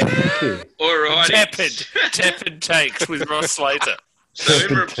 Nice. Yeah. Thank you. All right. Tepid takes with Ross Slater. So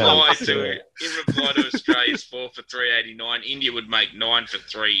in reply to Australia's 4 for 389, India would make 9 for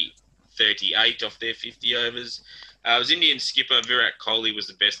 338 off their 50 overs. It was Indian skipper Virat Kohli was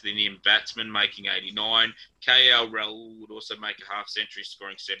the best Indian batsman, making 89. KL Rahul would also make a half century,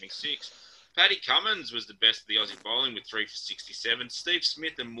 scoring 76. Paddy Cummins was the best of the Aussie bowling with 3 for 67. Steve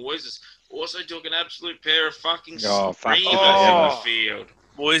Smith and Moises also took an absolute pair of fucking screamers in the field.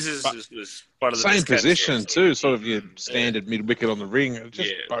 Moises was one of the same position too, sort of your standard mid wicket on the ring.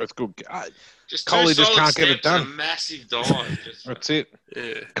 Just both good. Kohli just can't get it done. A massive dive. That's it.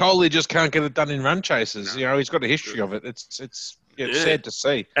 Yeah. Kohli just can't get it done in run chases. No. He's got a history of it. It's sad to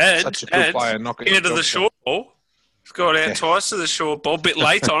see such a good player knock it into the short ball. He's got out twice to the short ball. Bit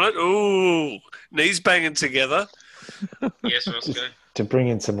late on it. Ooh, knees banging together. Yes, Roscoe. To bring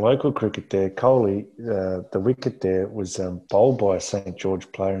in some local cricket there, Kohli, the wicket there was bowled by a St. George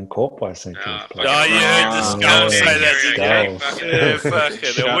player and caught by a St. George player. Oh, you heard the skull say that. Yeah,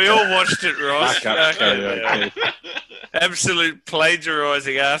 fucking we all watched it, Ross. Absolute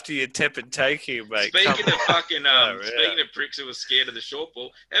plagiarising after your tepid take here, mate. Speaking of pricks who were scared of the short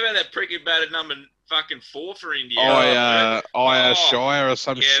ball, how about that prick who batted number fucking 4 for India. Aya Shire or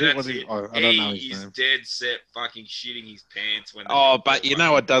some shit. That's I don't know his He's name. dead set fucking shitting his pants when. But you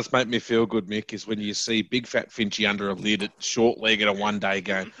know what does make me feel good, Mick, is when you see big fat Finchy under a lid at short leg at a one-day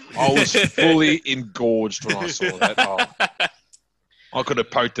game. I was fully engorged when I saw that. I could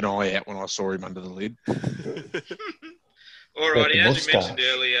have poked an eye out when I saw him under the lid. All right, the as you mentioned moustache.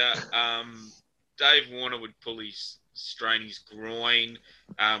 earlier, Dave Warner would strain his groin,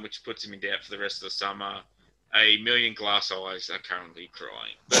 which puts him in doubt for the rest of the summer. A million glass eyes are currently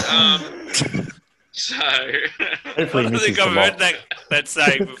crying. But, so Hopefully I he don't think misses the I've heard lot. that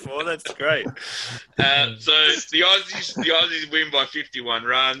saying before. That's great. so the Aussies win by 51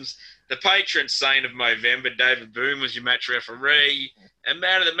 runs. The patron saint of Movember, David Boone, was your match referee. And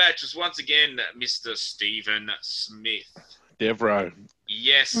man of the match was once again Mr. Stephen Smith. Devro.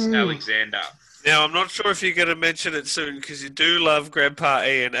 Yes, Alexander. Now, I'm not sure if you're going to mention it soon because you do love Grandpa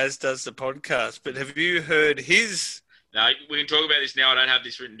Ian, as does the podcast. But have you heard his? No, we can talk about this now. I don't have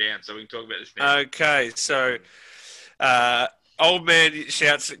this written down, so we can talk about this now. Okay, so old man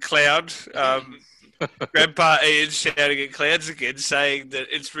shouts at Cloud. Grandpa Ian shouting at Clouds again, saying that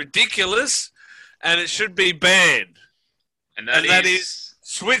it's ridiculous and it should be banned. And that is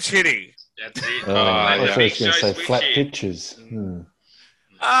switch hitting. That's it. I Let thought the he big was going to show say switch flat hit. pitches.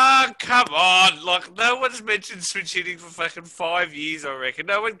 Come on. Like, no one's mentioned switch hitting for fucking 5 years, I reckon.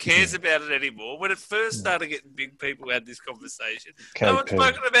 No one cares about it anymore. When it first started getting big, people had this conversation. No one's KP.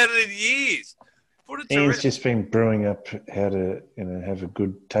 spoken about it in years. Put it to Ian's rest. just been brewing up how to have a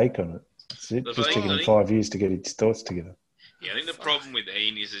good take on it. That's it. The Just thing- taking him 5 years to get his thoughts together. Yeah, I think the problem with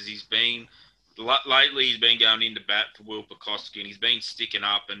Ian is he's been lately he's been going into bat for Will Pekoski and he's been sticking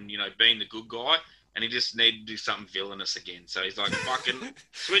up and being the good guy, and he just needed to do something villainous again. So he's like, fucking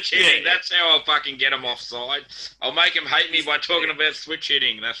switch hitting. Yeah. That's how I'll fucking get him offside. I'll make him hate me by talking about switch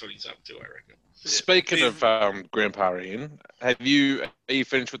hitting. That's what he's up to, I reckon. Speaking of Grandpa Ian, are you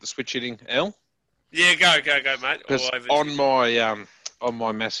finished with the switch hitting, Al? Yeah, go, mate. Because All over to you. on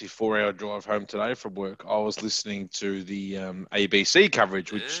my massive 4-hour drive home today from work, I was listening to the ABC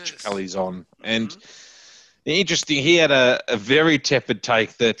coverage, which Yes. Chappelle's on. And interesting, he had a very tepid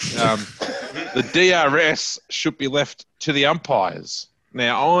take that the DRS should be left to the umpires.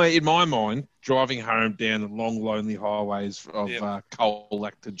 Now, in my mind, driving home down the long, lonely highways of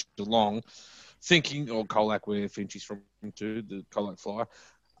Colac to Geelong, or Colac where Finchie's from too, the Colac Flyer,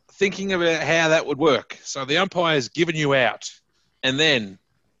 thinking about how that would work. So the umpire's given you out, and then,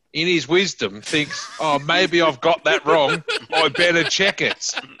 in his wisdom, thinks, maybe I've got that wrong. I better check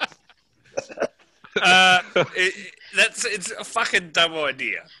it. It's a fucking dumb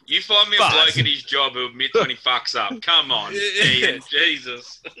idea. You find me a But- bloke at his job who admits when he fucks up. Come on, Ian.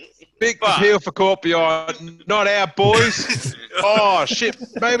 Jesus. Big appeal for court behind. Not our boys. Oh, shit.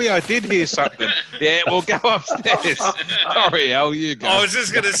 Maybe I did hear something. Yeah, we'll go upstairs. Sorry, Al, you go. I was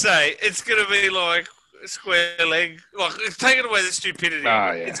just going to say, it's going to be like square leg. Like, it's taking away the stupidity.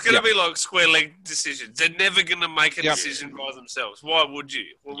 Yeah. It's going to be like square leg decisions. They're never going to make a decision by themselves. Why would you?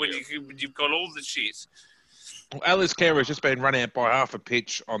 Well, when you've got all the shit. Alice Canberra's just been run out by half a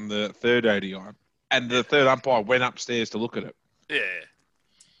pitch on the third ODI, and the third umpire went upstairs to look at it. Yeah.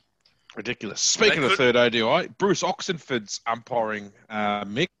 Ridiculous. Speaking of third ODI, Bruce Oxenford's umpiring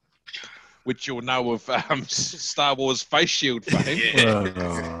Mick, which you'll know of Star Wars Face Shield fame.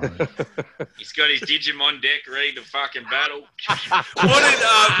 Yeah. He's got his Digimon deck ready to fucking battle. What did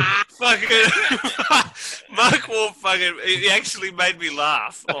fucking Mark Ward he actually made me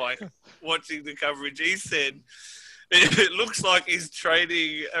laugh, like, watching the coverage. He said, it looks like he's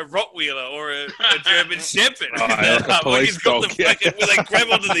training a Rottweiler or a German Shepherd. Like a Like police he's got dog, the fucking, where they grab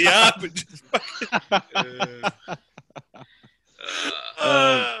onto the arm and just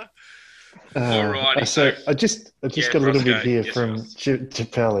Alrighty, So I just got a little Roscoe, bit here yes, from Ross.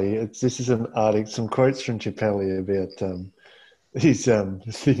 Chappelli. This is an article, some quotes from Chappelli about his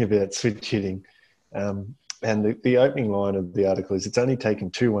thing about switch hitting. And the opening line of the article is, "It's only taken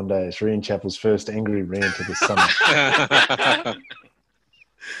 2 one-days for Ian Chappell's first angry rant of the summer."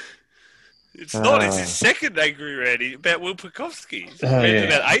 It's not. It's his second angry rant about Will Pekoski. He's Oh, ranted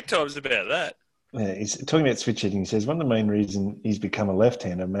yeah. about 8 times about that. Yeah, he's talking about switch hitting. He says, one of the main reasons he's become a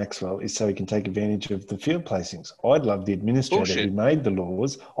left-hander, Maxwell, is so he can take advantage of the field placings. I'd love the administrator Bullshit. who made the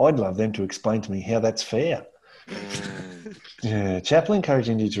laws. I'd love them to explain to me how that's fair. Yeah, Chappell encouraged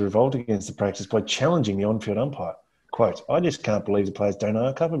India to revolt against the practice by challenging the on-field umpire. Quote, "I just can't believe the players don't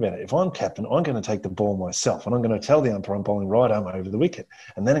arc up about it. If I'm captain, I'm going to take the ball myself, and I'm going to tell the umpire I'm bowling right arm over the wicket,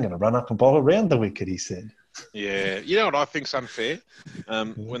 and then I'm going to run up and bowl around the wicket," he said. Yeah, you know what I think's unfair?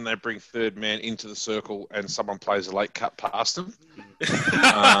 When they bring third man into the circle and someone plays a late cut past them.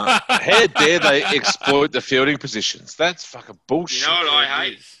 How dare they exploit the fielding positions? That's fucking bullshit. You know what I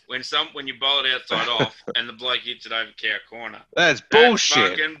hate? When you bowl it outside off and the bloke hits it over cow corner. That's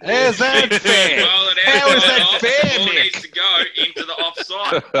bullshit. How's that fair? How is that fair, Ball Nick? needs to go into the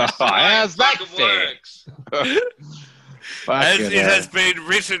offside. How's that fair? Works. It has been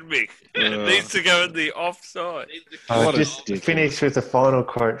written, Mick. It needs to go in the offside. Just to finish with a final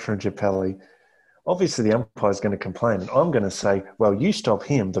quote from Japelli. Obviously, the umpire's going to complain, and I'm going to say, well, you stop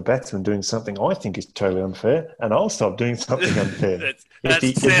him, the batsman, doing something I think is totally unfair, and I'll stop doing something unfair. that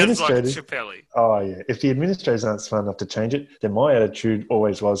sounds like Chappelli. Oh, yeah. If the administrators aren't smart enough to change it, then my attitude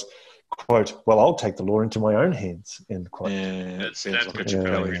always was, quote, well, I'll take the law into my own hands, end quote. Yeah, that sounds like a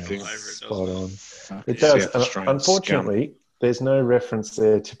Chappelli thing. Spot on. It does. Unfortunately, there's no reference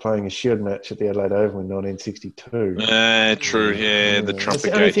there to playing a Shield match at the Adelaide Oval in 1962. True, yeah, the trumpet That's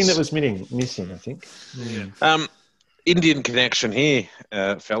the only gates. thing that was missing, I think. Yeah. Indian connection here,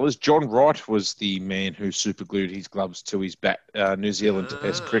 fellas. John Wright was the man who superglued his gloves to his bat, New Zealand's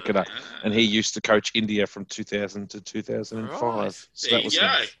best cricketer, and he used to coach India from 2000 to 2005. Right. So There that was you go.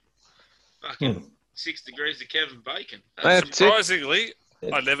 nice. Fucking 6 degrees of Kevin Bacon. That's it. Surprisingly,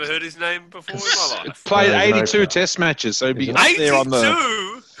 I never heard his name before in my life. Played No, there's 82 no- test matches, so he'd be up 82? there on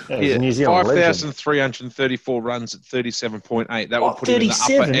the Yeah, he's a New Zealand legend. 5,334 runs at 37.8. That would put him in the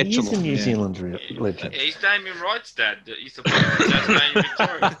upper 37. echelon. He's a New Yeah. Zealand legend. He's Damien Wright's dad. He's the Tasmanian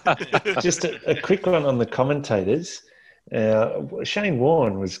Victoria. Just a quick one on the commentators. Shane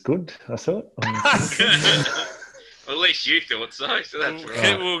Warne was good, I thought. Well, at least you thought so. So that's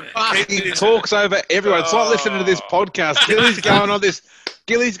right. He talks over everyone. It's like listening to this podcast. Gilly's gone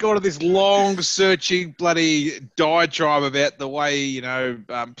on this long, searching, bloody diatribe about the way,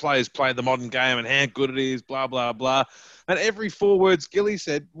 players play the modern game and how good it is, blah, blah, blah. And every 4 words Gilly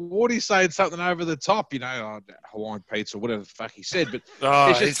said, Wardy's saying something over the top, Hawaiian pizza or whatever the fuck he said. But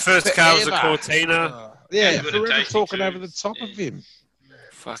it's just his first car was a forever. Cortina. Yeah, Good at forever tasty talking over the tubes. top of him.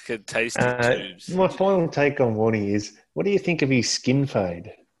 Fucking tasty tubes. My final take on Warney is, what do you think of his skin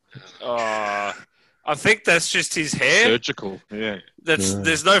fade? I think that's just his hair. Surgical, yeah.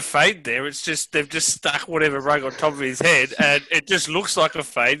 There's no fade there. It's just they've just stuck whatever rug on top of his head, and it just looks like a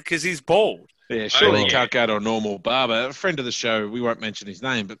fade because he's bald. Yeah, surely yeah. you can't go to a normal barber. A friend of the show, we won't mention his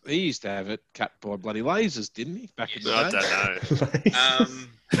name, but he used to have it cut by bloody lasers, didn't he? Back in the I day. don't know.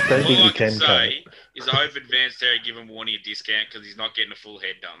 Don't think All you I can can cut say it. is I've advanced Harry given Warney a discount because he's not getting a full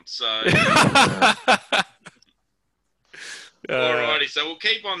head done. So, alrighty. So we'll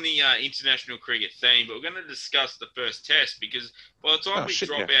keep on the international cricket theme, but we're going to discuss the first test because by the time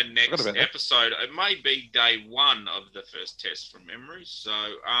drop our next episode, it may be day 1 of the first test from memory. So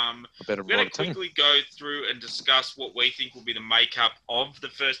we're going to quickly go through and discuss what we think will be the makeup of the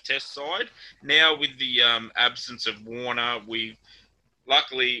first test side. Now, with the absence of Warner,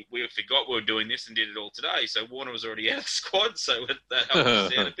 luckily, we forgot we were doing this and did it all today. So Warner was already out of the squad, so that helped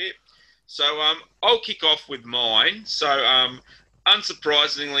us out a bit. So I'll kick off with mine. So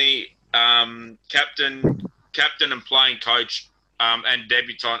unsurprisingly, captain and playing coach and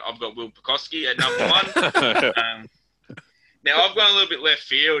debutant, I've got Will Pekoski at number 1. Now, I've gone a little bit left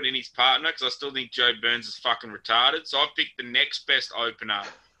field in his partner because I still think Joe Burns is fucking retarded. So I've picked the next best opener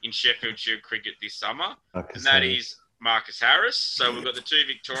in Sheffield Shield cricket this summer, and that is Marcus Harris. So we've got the 2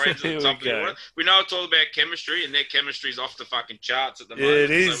 Victorians at the top of the order. We know it's all about chemistry, and their chemistry is off the fucking charts at the moment. It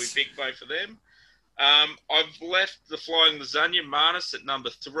is. So we picked both of them. I've left the flying lasagna, Marnus, at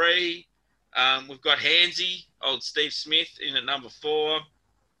number 3. We've got Hansy, old Steve Smith, in at number 4.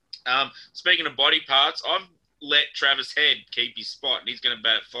 Speaking of body parts, I've let Travis Head keep his spot, and he's going to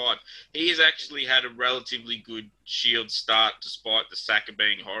bat at 5. He has actually had a relatively good Shield start despite the Saka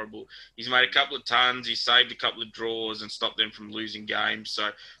being horrible. He's made a couple of tons, he's saved a couple of draws and stopped them from losing games.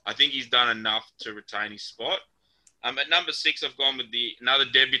 So I think he's done enough to retain his spot. At number 6, I've gone with another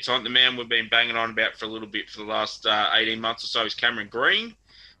debutant, the man we've been banging on about for a little bit for the last 18 months or so, is Cameron Green.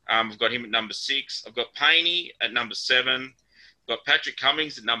 I've got him at number 6. I've got Painey at number 7. I've got Patrick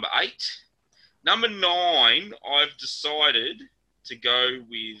Cummings at number 8. Number 9, I've decided to go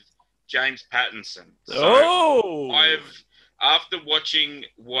with James Pattinson. So after watching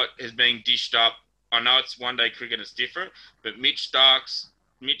what has been dished up, I know it's one-day cricket, it's different, but Mitch Stark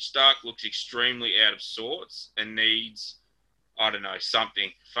looks extremely out of sorts and needs, I don't know, something,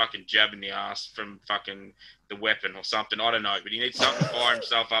 fucking jab in the ass from fucking the weapon or something. I don't know, but he needs something to fire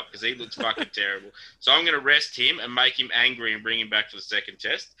himself up because he looks fucking terrible. So I'm going to rest him and make him angry and bring him back for the second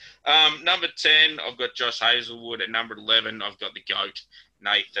test. Number 10, I've got Josh Hazelwood. At number 11, I've got the GOAT,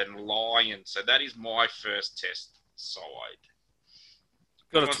 Nathan Lyon. So that is my first test side.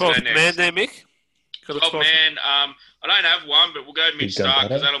 Got a 12th man there, Mick? Got a 12th man. I don't have one, but we'll go Mitch Starc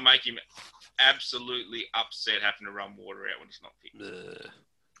because that'll make him absolutely upset having to run water out when it's not picked.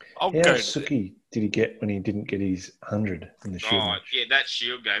 How sucky did he get when he didn't get his 100 in the Shield match? Yeah, that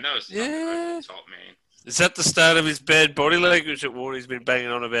Shield game. That was top, man. Is that the start of his bad body language that Warney's been banging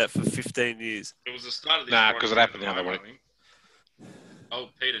on about for 15 years? It was the start of this. Nah, because it happened the other week. Oh,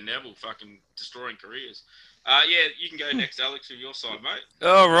 Peter Neville fucking destroying careers. You can go next, Alex, with your side, mate.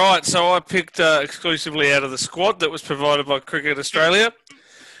 All right, so I picked exclusively out of the squad that was provided by Cricket Australia.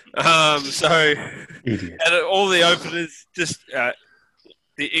 So out of all the openers, just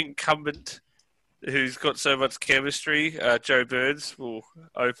the incumbent who's got so much chemistry, Joe Burns will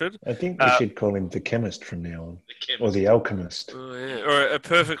open. I think we should call him the chemist from now on, or the alchemist. Oh, yeah. Or a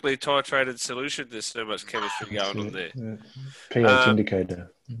perfectly titrated solution. There's so much chemistry going on there. pH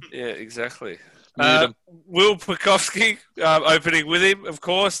indicator. Yeah, exactly. Will Pukowski opening with him, of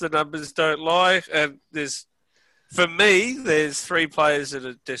course. The numbers don't lie. And for me, there's three players that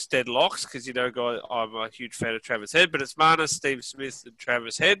are just dead locks because, I'm a huge fan of Travis Head, but it's Marnus, Steve Smith, and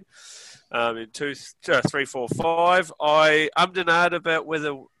Travis Head in 2, 3, 4, 5. I ummed about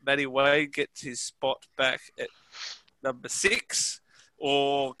whether Matty Wade gets his spot back at number 6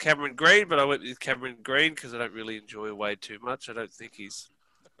 or Cameron Green, but I went with Cameron Green because I don't really enjoy Wade too much. I don't think he's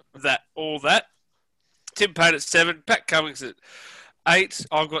that. Tim Payne at 7, Pat Cummings at 8.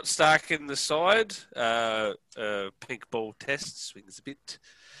 I've got Starc in the side. Pink ball test swings a bit,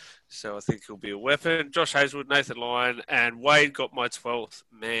 so I think he'll be a weapon. Josh Hazelwood, Nathan Lyon, and Wade got my 12th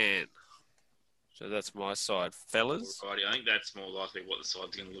man. So that's my side, fellas. Alrighty, I think that's more likely what the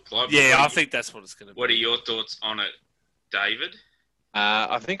side's going to look like. Yeah, I think that's what it's going to be. What are your thoughts on it, David?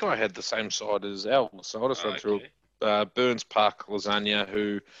 I think I had the same side as Al, so I'll just run through Burns, Park, Lasagna,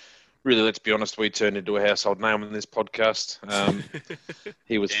 who... Really, let's be honest, we turned into a household name in this podcast.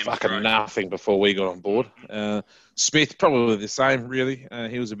 He was fucking nothing before we got on board. Smith, probably the same, really.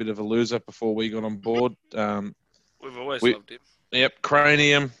 He was a bit of a loser before we got on board. We've always loved him. Yep,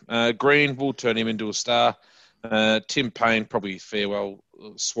 Cranium. Green, we'll turn him into a star. Tim Payne, probably farewell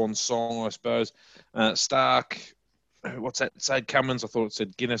swan song, I suppose. Starc, what's that? Said Cummins, I thought it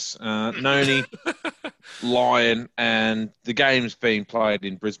said Guinness. Noni. Lyon, and the game's being played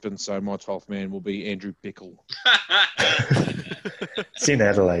in Brisbane, so my 12th man will be Andrew Bickle. It's in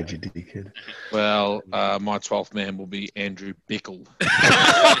Adelaide, you dickhead. Well, my 12th man will be Andrew Bickle.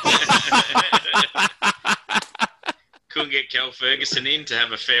 Couldn't get Kel Ferguson in to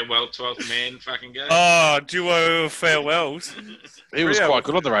have a farewell 12th man fucking go. Oh, duo of farewells. He was quite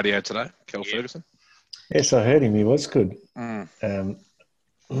good on the radio today, Kel Ferguson. Yes, I heard him. He was good.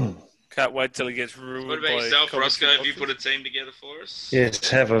 Can't wait till he gets ruined. What about yourself, Roscoe? Have you put a team together for us?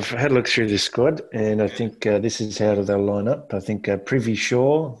 Yes, I've had a look through the squad, and I think this is how they'll line up. I think Privy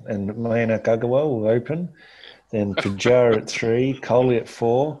Shaw and Mayanak Agarwal will open. Then Pujara at 3, Kohli at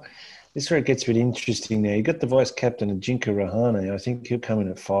 4. This is where it gets a bit interesting now. You've got the vice-captain, Ajinkya Rahane. I think he'll come in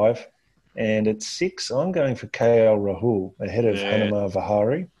at 5. And at 6, I'm going for KL Rahul ahead of Hanuma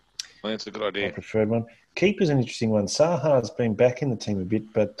Vihari. Well, that's a good idea. My preferred one. Keeper's an interesting one. Saha's been back in the team a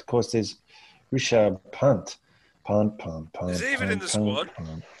bit, but of course there's Rishabh Pant. Is he even in the squad?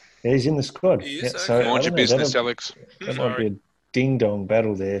 Yeah, he's in the squad. He is, yeah, so mind your business, Alex. That might be a ding-dong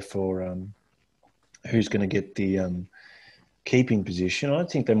battle there for who's going to get the keeping position. I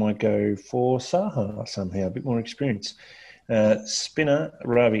think they might go for Saha somehow, a bit more experience. Spinner,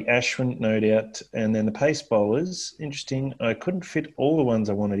 Ravi Ashwin, no doubt. And then the pace bowlers, interesting. I couldn't fit all the ones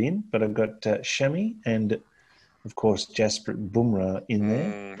I wanted in, but I've got Shami and, of course, Jasper Bumrah in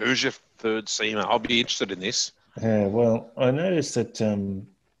there. Who's your third seamer? I'll be interested in this. Well, I noticed that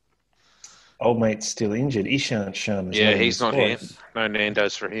old mate's still injured. Ishant Sharma. Yeah, he's not here. No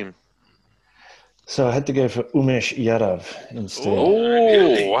Nando's for him. So I had to go for Umesh Yadav instead.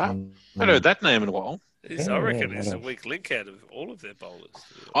 Oh, I haven't heard that name in a while. I reckon he's a weak link out of all of their bowlers.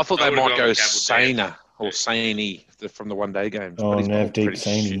 I thought they might go Saina or Saini from the one-day games. Oh, Navdeep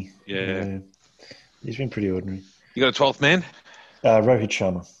Saini. Yeah. He's been pretty ordinary. You got a 12th man? Rohit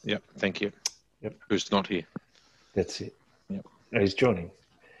Sharma. Yep, thank you. Yep. Who's not here. That's it. Yep. He's joining.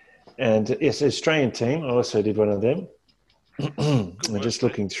 And yes, Australian team, I also did one of them. We're just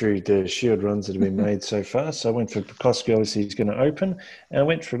looking through the Shield runs that have been made so far. So I went for Pekoski, obviously he's going to open. And I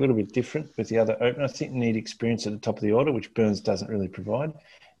went for a little bit different with the other opener. I think need experience at the top of the order, which Burns doesn't really provide.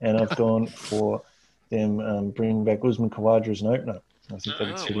 And I've gone for them bringing back Usman Khawaja as an opener. I think that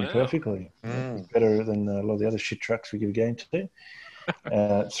would suit him perfectly. Better than a lot of the other shit trucks we give a game to.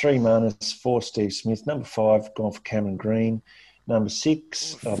 3 Marnus, 4 Steve Smith. Number 5, gone for Cameron Green. Number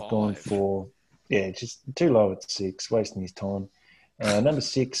 6, I've gone for... Yeah, just too low at 6, wasting his time. Number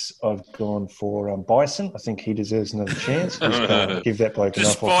 6, I've gone for Bison. I think he deserves another chance. Just give that bloke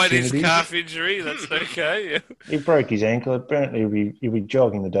enough opportunities. Despite his calf injury, that's okay. Yeah. He broke his ankle. Apparently, he'll be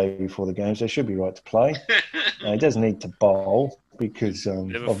jogging the day before the game, so he should be right to play. He doesn't need to bowl because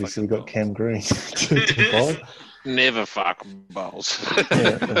obviously we've got Cam Green to bowl. Never fuck bowls.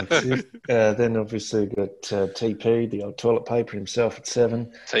 Then obviously we've got TP, the old toilet paper himself at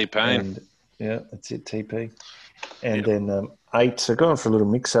 7. T-Pain. Yeah, that's it, TP. And then 8, so going for a little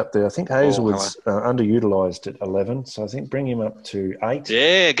mix-up there. I think Hazelwood's underutilised at 11, so I think bring him up to 8.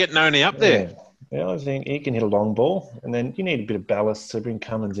 Yeah, get Noni up there. Yeah, I think he can hit a long ball. And then you need a bit of ballast, so bring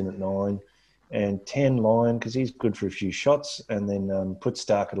Cummins in at 9. And 10, Lyon, because he's good for a few shots. And then put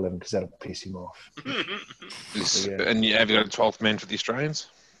Stark at 11, because that'll piss him off. And have you got a 12th man for the Australians?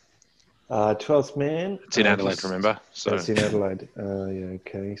 12th man. It's in Adelaide, remember? So it's in Adelaide.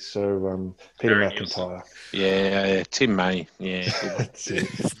 Okay. So Peter McIntyre. Yeah, Tim May. Yeah. That's it.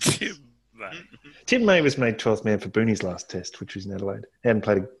 Tim May. Tim May was made 12th man for Booney's last test, which was in Adelaide. He hadn't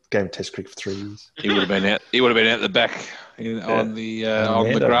played a game of Test cricket for 3 years. He would have been out. He would have been out the back on the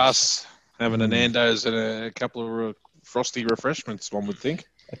grass, having a Nando's and a couple of frosty refreshments. One would think.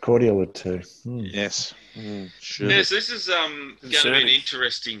 A cordial or 2. Yes. Sure. Yes, this is going to be an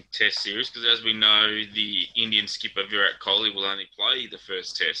interesting test series because, as we know, the Indian skipper Virat Kohli will only play the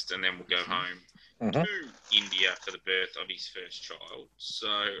first test and then we'll go home to India for the birth of his first child. So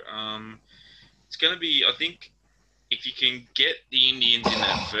it's going to be, I think, if you can get the Indians in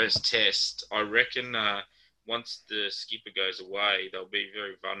that first test, I reckon once the skipper goes away, they'll be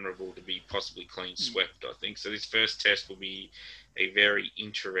very vulnerable to be possibly clean swept, I think. So this first test will be a very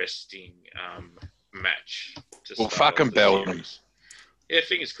interesting match. Well, fuck them, Belgium. Yeah,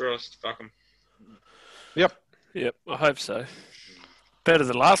 fingers crossed. Fuck them. Yep, I hope so. Better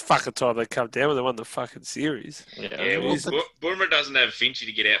than last fucking time they come down when they won the fucking series. Yeah, well, Boomer doesn't have Finchy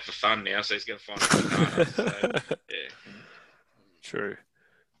to get out for fun now, so he's going to find it harder. So, yeah. True.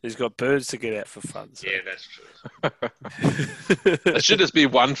 He's got Burns to get out for fun. So. Yeah, that's true. It should just be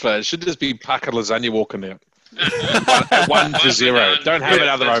one for. It should just be Packer Lasagna walking out. 1-0. Don't have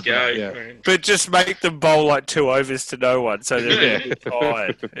another opener. Yeah. But just make them bowl like 2 overs to no one, so they're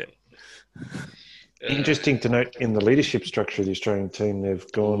tired. Yeah. Interesting to note in the leadership structure of the Australian team,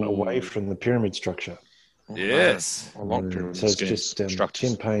 they've gone away from the pyramid structure. Yes. So it's just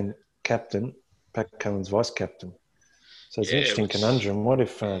Tim Payne captain, Pat Cummins vice captain. So it's an interesting conundrum. What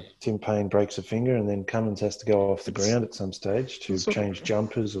if Tim Payne breaks a finger and then Cummins has to go off the ground at some stage to change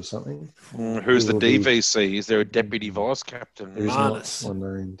jumpers or something? Who's the DVC? Is there a deputy vice captain? There is not one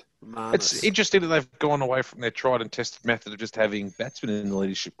named. It's interesting that they've gone away from their tried and tested method of just having batsmen in the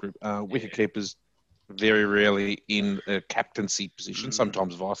leadership group. Wicket keepers very rarely in a captaincy position,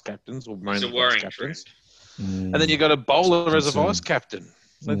 sometimes vice captains or mainly vice captains. And then you've got a bowler as a vice captain.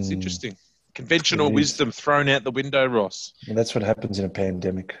 That's interesting. Conventional wisdom thrown out the window, Ross. And that's what happens in a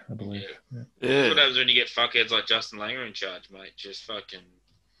pandemic, I believe. Yeah. That's what happens when you get fuckheads like Justin Langer in charge, mate. Just fucking...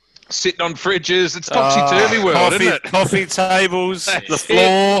 Sitting on fridges. It's topsy-turvy world, isn't it? Coffee tables, the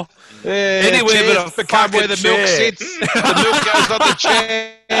floor. Yeah, anywhere but a become where the milk sits. The milk goes on the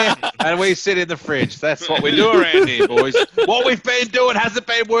chair, and we sit in the fridge. That's what we do around here, boys. What we've been doing hasn't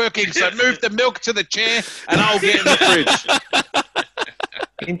been working, so move the milk to the chair, and I'll get in the fridge.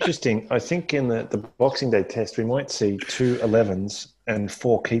 Interesting. I think in the Boxing Day test, we might see 2 11s and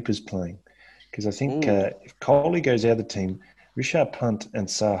 4 keepers playing. Because I think if Kohli goes out of the team, Rishabh Pant and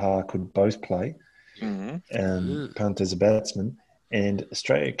Saha could both play. Pant as a batsman. And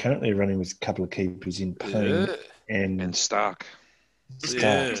Australia currently running with a couple of keepers in Payne and Stark.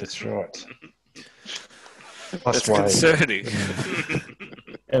 That's right. That's concerning.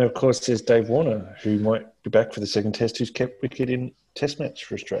 And of course, there's Dave Warner, who might be back for the second test, who's kept wicket in Test match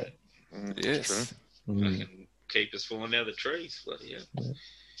for Australia. Yes. Fucking keepers falling out of the trees. Bloody hell.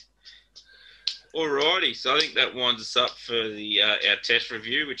 Alrighty, so I think that winds us up for the our test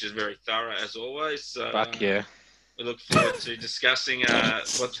review, which is very thorough as always. So, fuck yeah. We look forward to discussing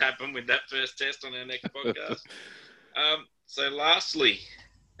what's happened with that first test on our next podcast. So lastly,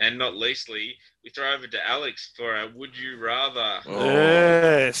 and not leastly, we throw over to Alex for a Would You Rather.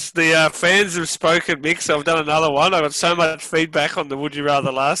 Yes, the fans have spoken, Mick, so I've done another one. I got so much feedback on the Would You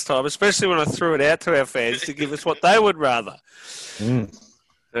Rather last time, especially when I threw it out to our fans to give us what they would rather. Mm.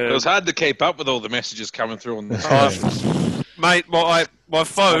 It was hard to keep up with all the messages coming through on the Mate, my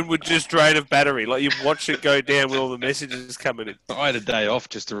phone would just drain of battery. Like, you watch it go down with all the messages coming in. I had a day off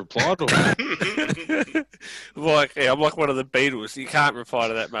just to reply to them. I'm like one of the Beatles. You can't reply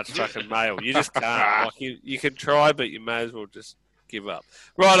to that much fucking mail. You just can't. Like, you can try, but you may as well just give up.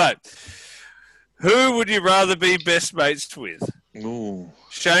 Righto. Who would you rather be best mates with? Ooh.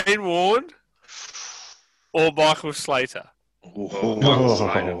 Shane Warne or Michael Slater? Michael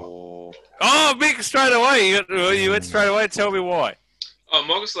Slater. Oh, Mick, straight away. You went straight away. Tell me why. Oh,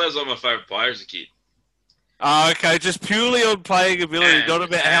 Michael Slater's one of my favourite players as a kid. Oh, okay, just purely on playing ability, not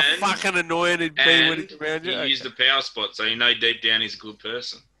about how and- fucking annoying it'd be when it's around you. He Okay. used the power spot, so you know deep down he's a good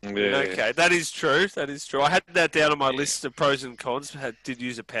person. Yeah. Okay, that is true. That is true. I had that down on my list of pros and cons. Did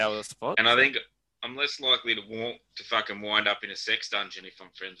use a power spot. And I think I'm less likely to fucking wind up in a sex dungeon if I'm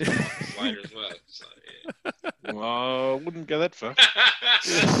friends with Michael Slater as well. So, yeah. Well, I wouldn't go that far.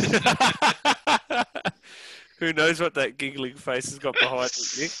 Who knows what that giggling face has got behind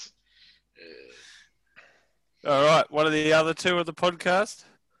it, Nick? All right, one of the other two of the podcast.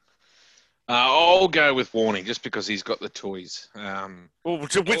 I'll go with Warning just because he's got the toys. Oh,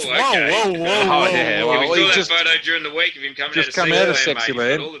 which okay. whoa, Oh, yeah, Well, well, we he saw that just- photo during the week of him coming just out come of out of Sexy Sexyland.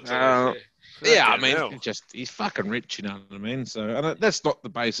 Land. All the toys, Yeah, I Fucking mean, hell. he's fucking rich, you know what I mean? So and that's not the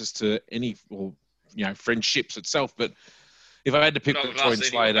basis to any, friendships itself. But if I had to pick Not with between us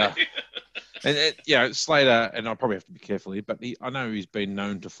Slater anyway. and Slater, and I probably have to be careful here, but I know he's been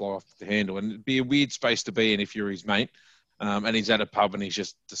known to fly off the handle, and it'd be a weird space to be in if you're his mate, and he's at a pub and he's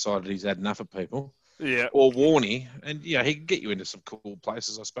just decided he's had enough of people. Yeah. Or Warney, and he can get you into some cool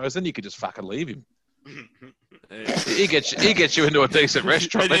places, I suppose. Then you could just fucking leave him. He gets you into a decent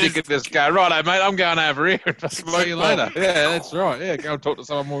restaurant, then you can just go, right, mate, I'm going over here. See you later. Yeah, that's right. Yeah, go and talk to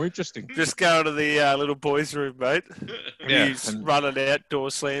someone more interesting. Just go to the little boys' room, mate. Yeah, He's and- running out, door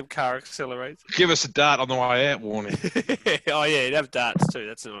slam, car accelerates. Give us a dart on the way out, Warney. Oh, yeah, he'd have darts too.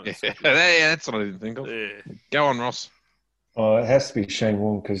 That's another. Yeah, that's what I didn't think of. Yeah. Go on, Ross. Oh, it has to be Shane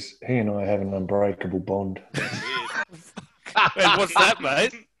Warne because he and I have an unbreakable bond. And what's that,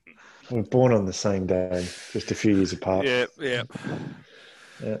 mate? We're born on the same day, just a few years apart. Yeah, yeah.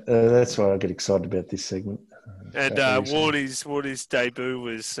 That's why I get excited about this segment. And Warney's debut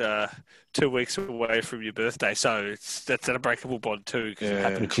was 2 weeks away from your birthday, so that's an unbreakable bond too. 'Cause it Yeah.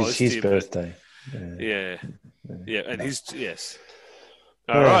 happened which close is to his you, birthday. Yeah, and yes.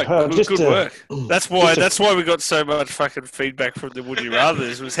 Yeah, All right, good, just, good work. That's why. just a- That's why we got so much fucking feedback from the Would You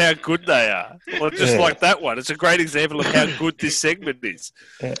Rathers was how good they are. Well, just Yeah. like that one, it's a great example of how good this segment is.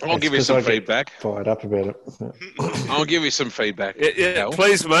 I'll give you some feedback. Fired up about it. I'll give you some feedback. Yeah, Al.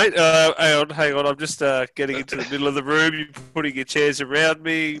 please, mate. Hang on. I'm just getting into the middle of the room. You're putting your chairs around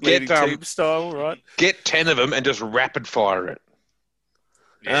me, leading team style, right? Get 10 of them and just rapid fire it.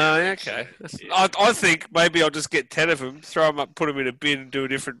 Okay. I think maybe I'll just get 10 of them, throw them up, put them in a bin, and do a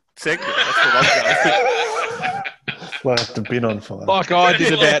different segment. That's what I'm going. Light the bin on fire. Like I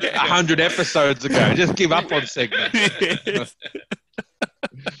did about 100 episodes ago. Just give up on segments.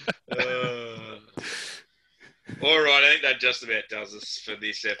 All right, I think that just about does us for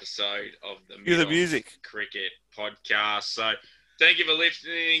this episode of the Cue the Mid-Off music. Cricket Podcast. So thank you for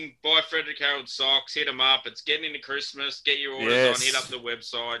listening. Buy Frederick Harold socks. Hit them up. It's getting into Christmas. Get your orders Yes. on. Hit up the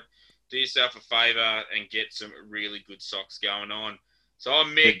website. Do yourself a favour and get some really good socks going on. So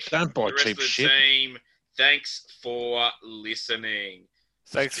I'm Mick. Don't buy the rest cheap of the shit. team. Thanks for listening.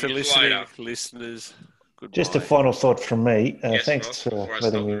 Thanks for See you listening, later. listeners. Goodbye. Just a final thought from me. Yes, Thanks Ross, for before I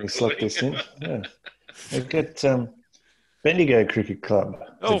letting stop me select this in. recording. Yeah. We've got Bendigo Cricket Club.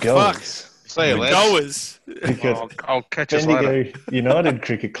 Oh, the fuck. Goers. See you, The lads. goers. We've got I'll catch us later. Bendigo United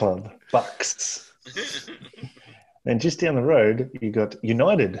Cricket Club, Bucks. And just down the road, you got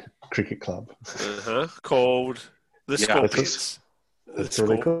United Cricket Club. Called the Yeah, Scorpions. That's what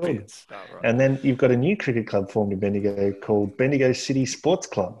they're called. Scorpions. Oh, right. And then you've got a new cricket club formed in Bendigo called Bendigo City Sports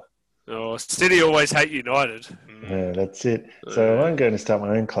Club. Oh, City always hate United. Yeah, that's it. So I'm going to start my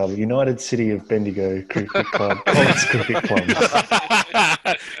own club, United City of Bendigo Cricket Club, Colts Cricket Club.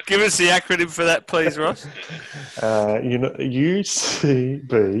 Give us the acronym for that, please, Ross.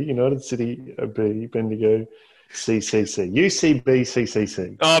 UCB, United City of Bendigo CCC.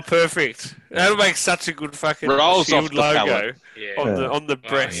 UCBCCC. Oh, perfect. That'll make such a good fucking Rolls shield off the logo palate. Yeah. on the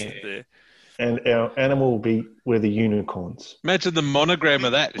breast yeah. there. And our animal will be we're the unicorns. Imagine the monogram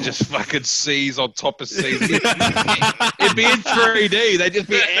of that. Just fucking C's on top of C's. It'd be in 3D. They'd just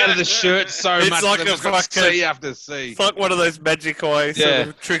be out of the shirt so It's much. like They've a just got fucking- C after C. It's like one of those magic eye sort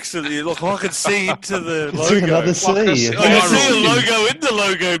of tricks that you look. I can see into the It's another logo. C. Like a You I can see spiral. a logo in the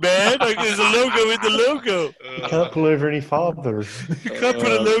logo, man. Like, there's a logo in the logo. can't pull over any farther. You can't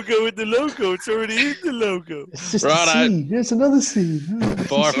put a logo in the logo. It's already in the logo. It's just Righto. a C. There's another C.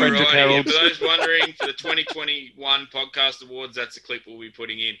 Bye, Frederick Alrighty, Harold. for those wondering, for the 2021 Podcast Awards, that's the clip we'll be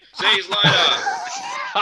putting in. See you later.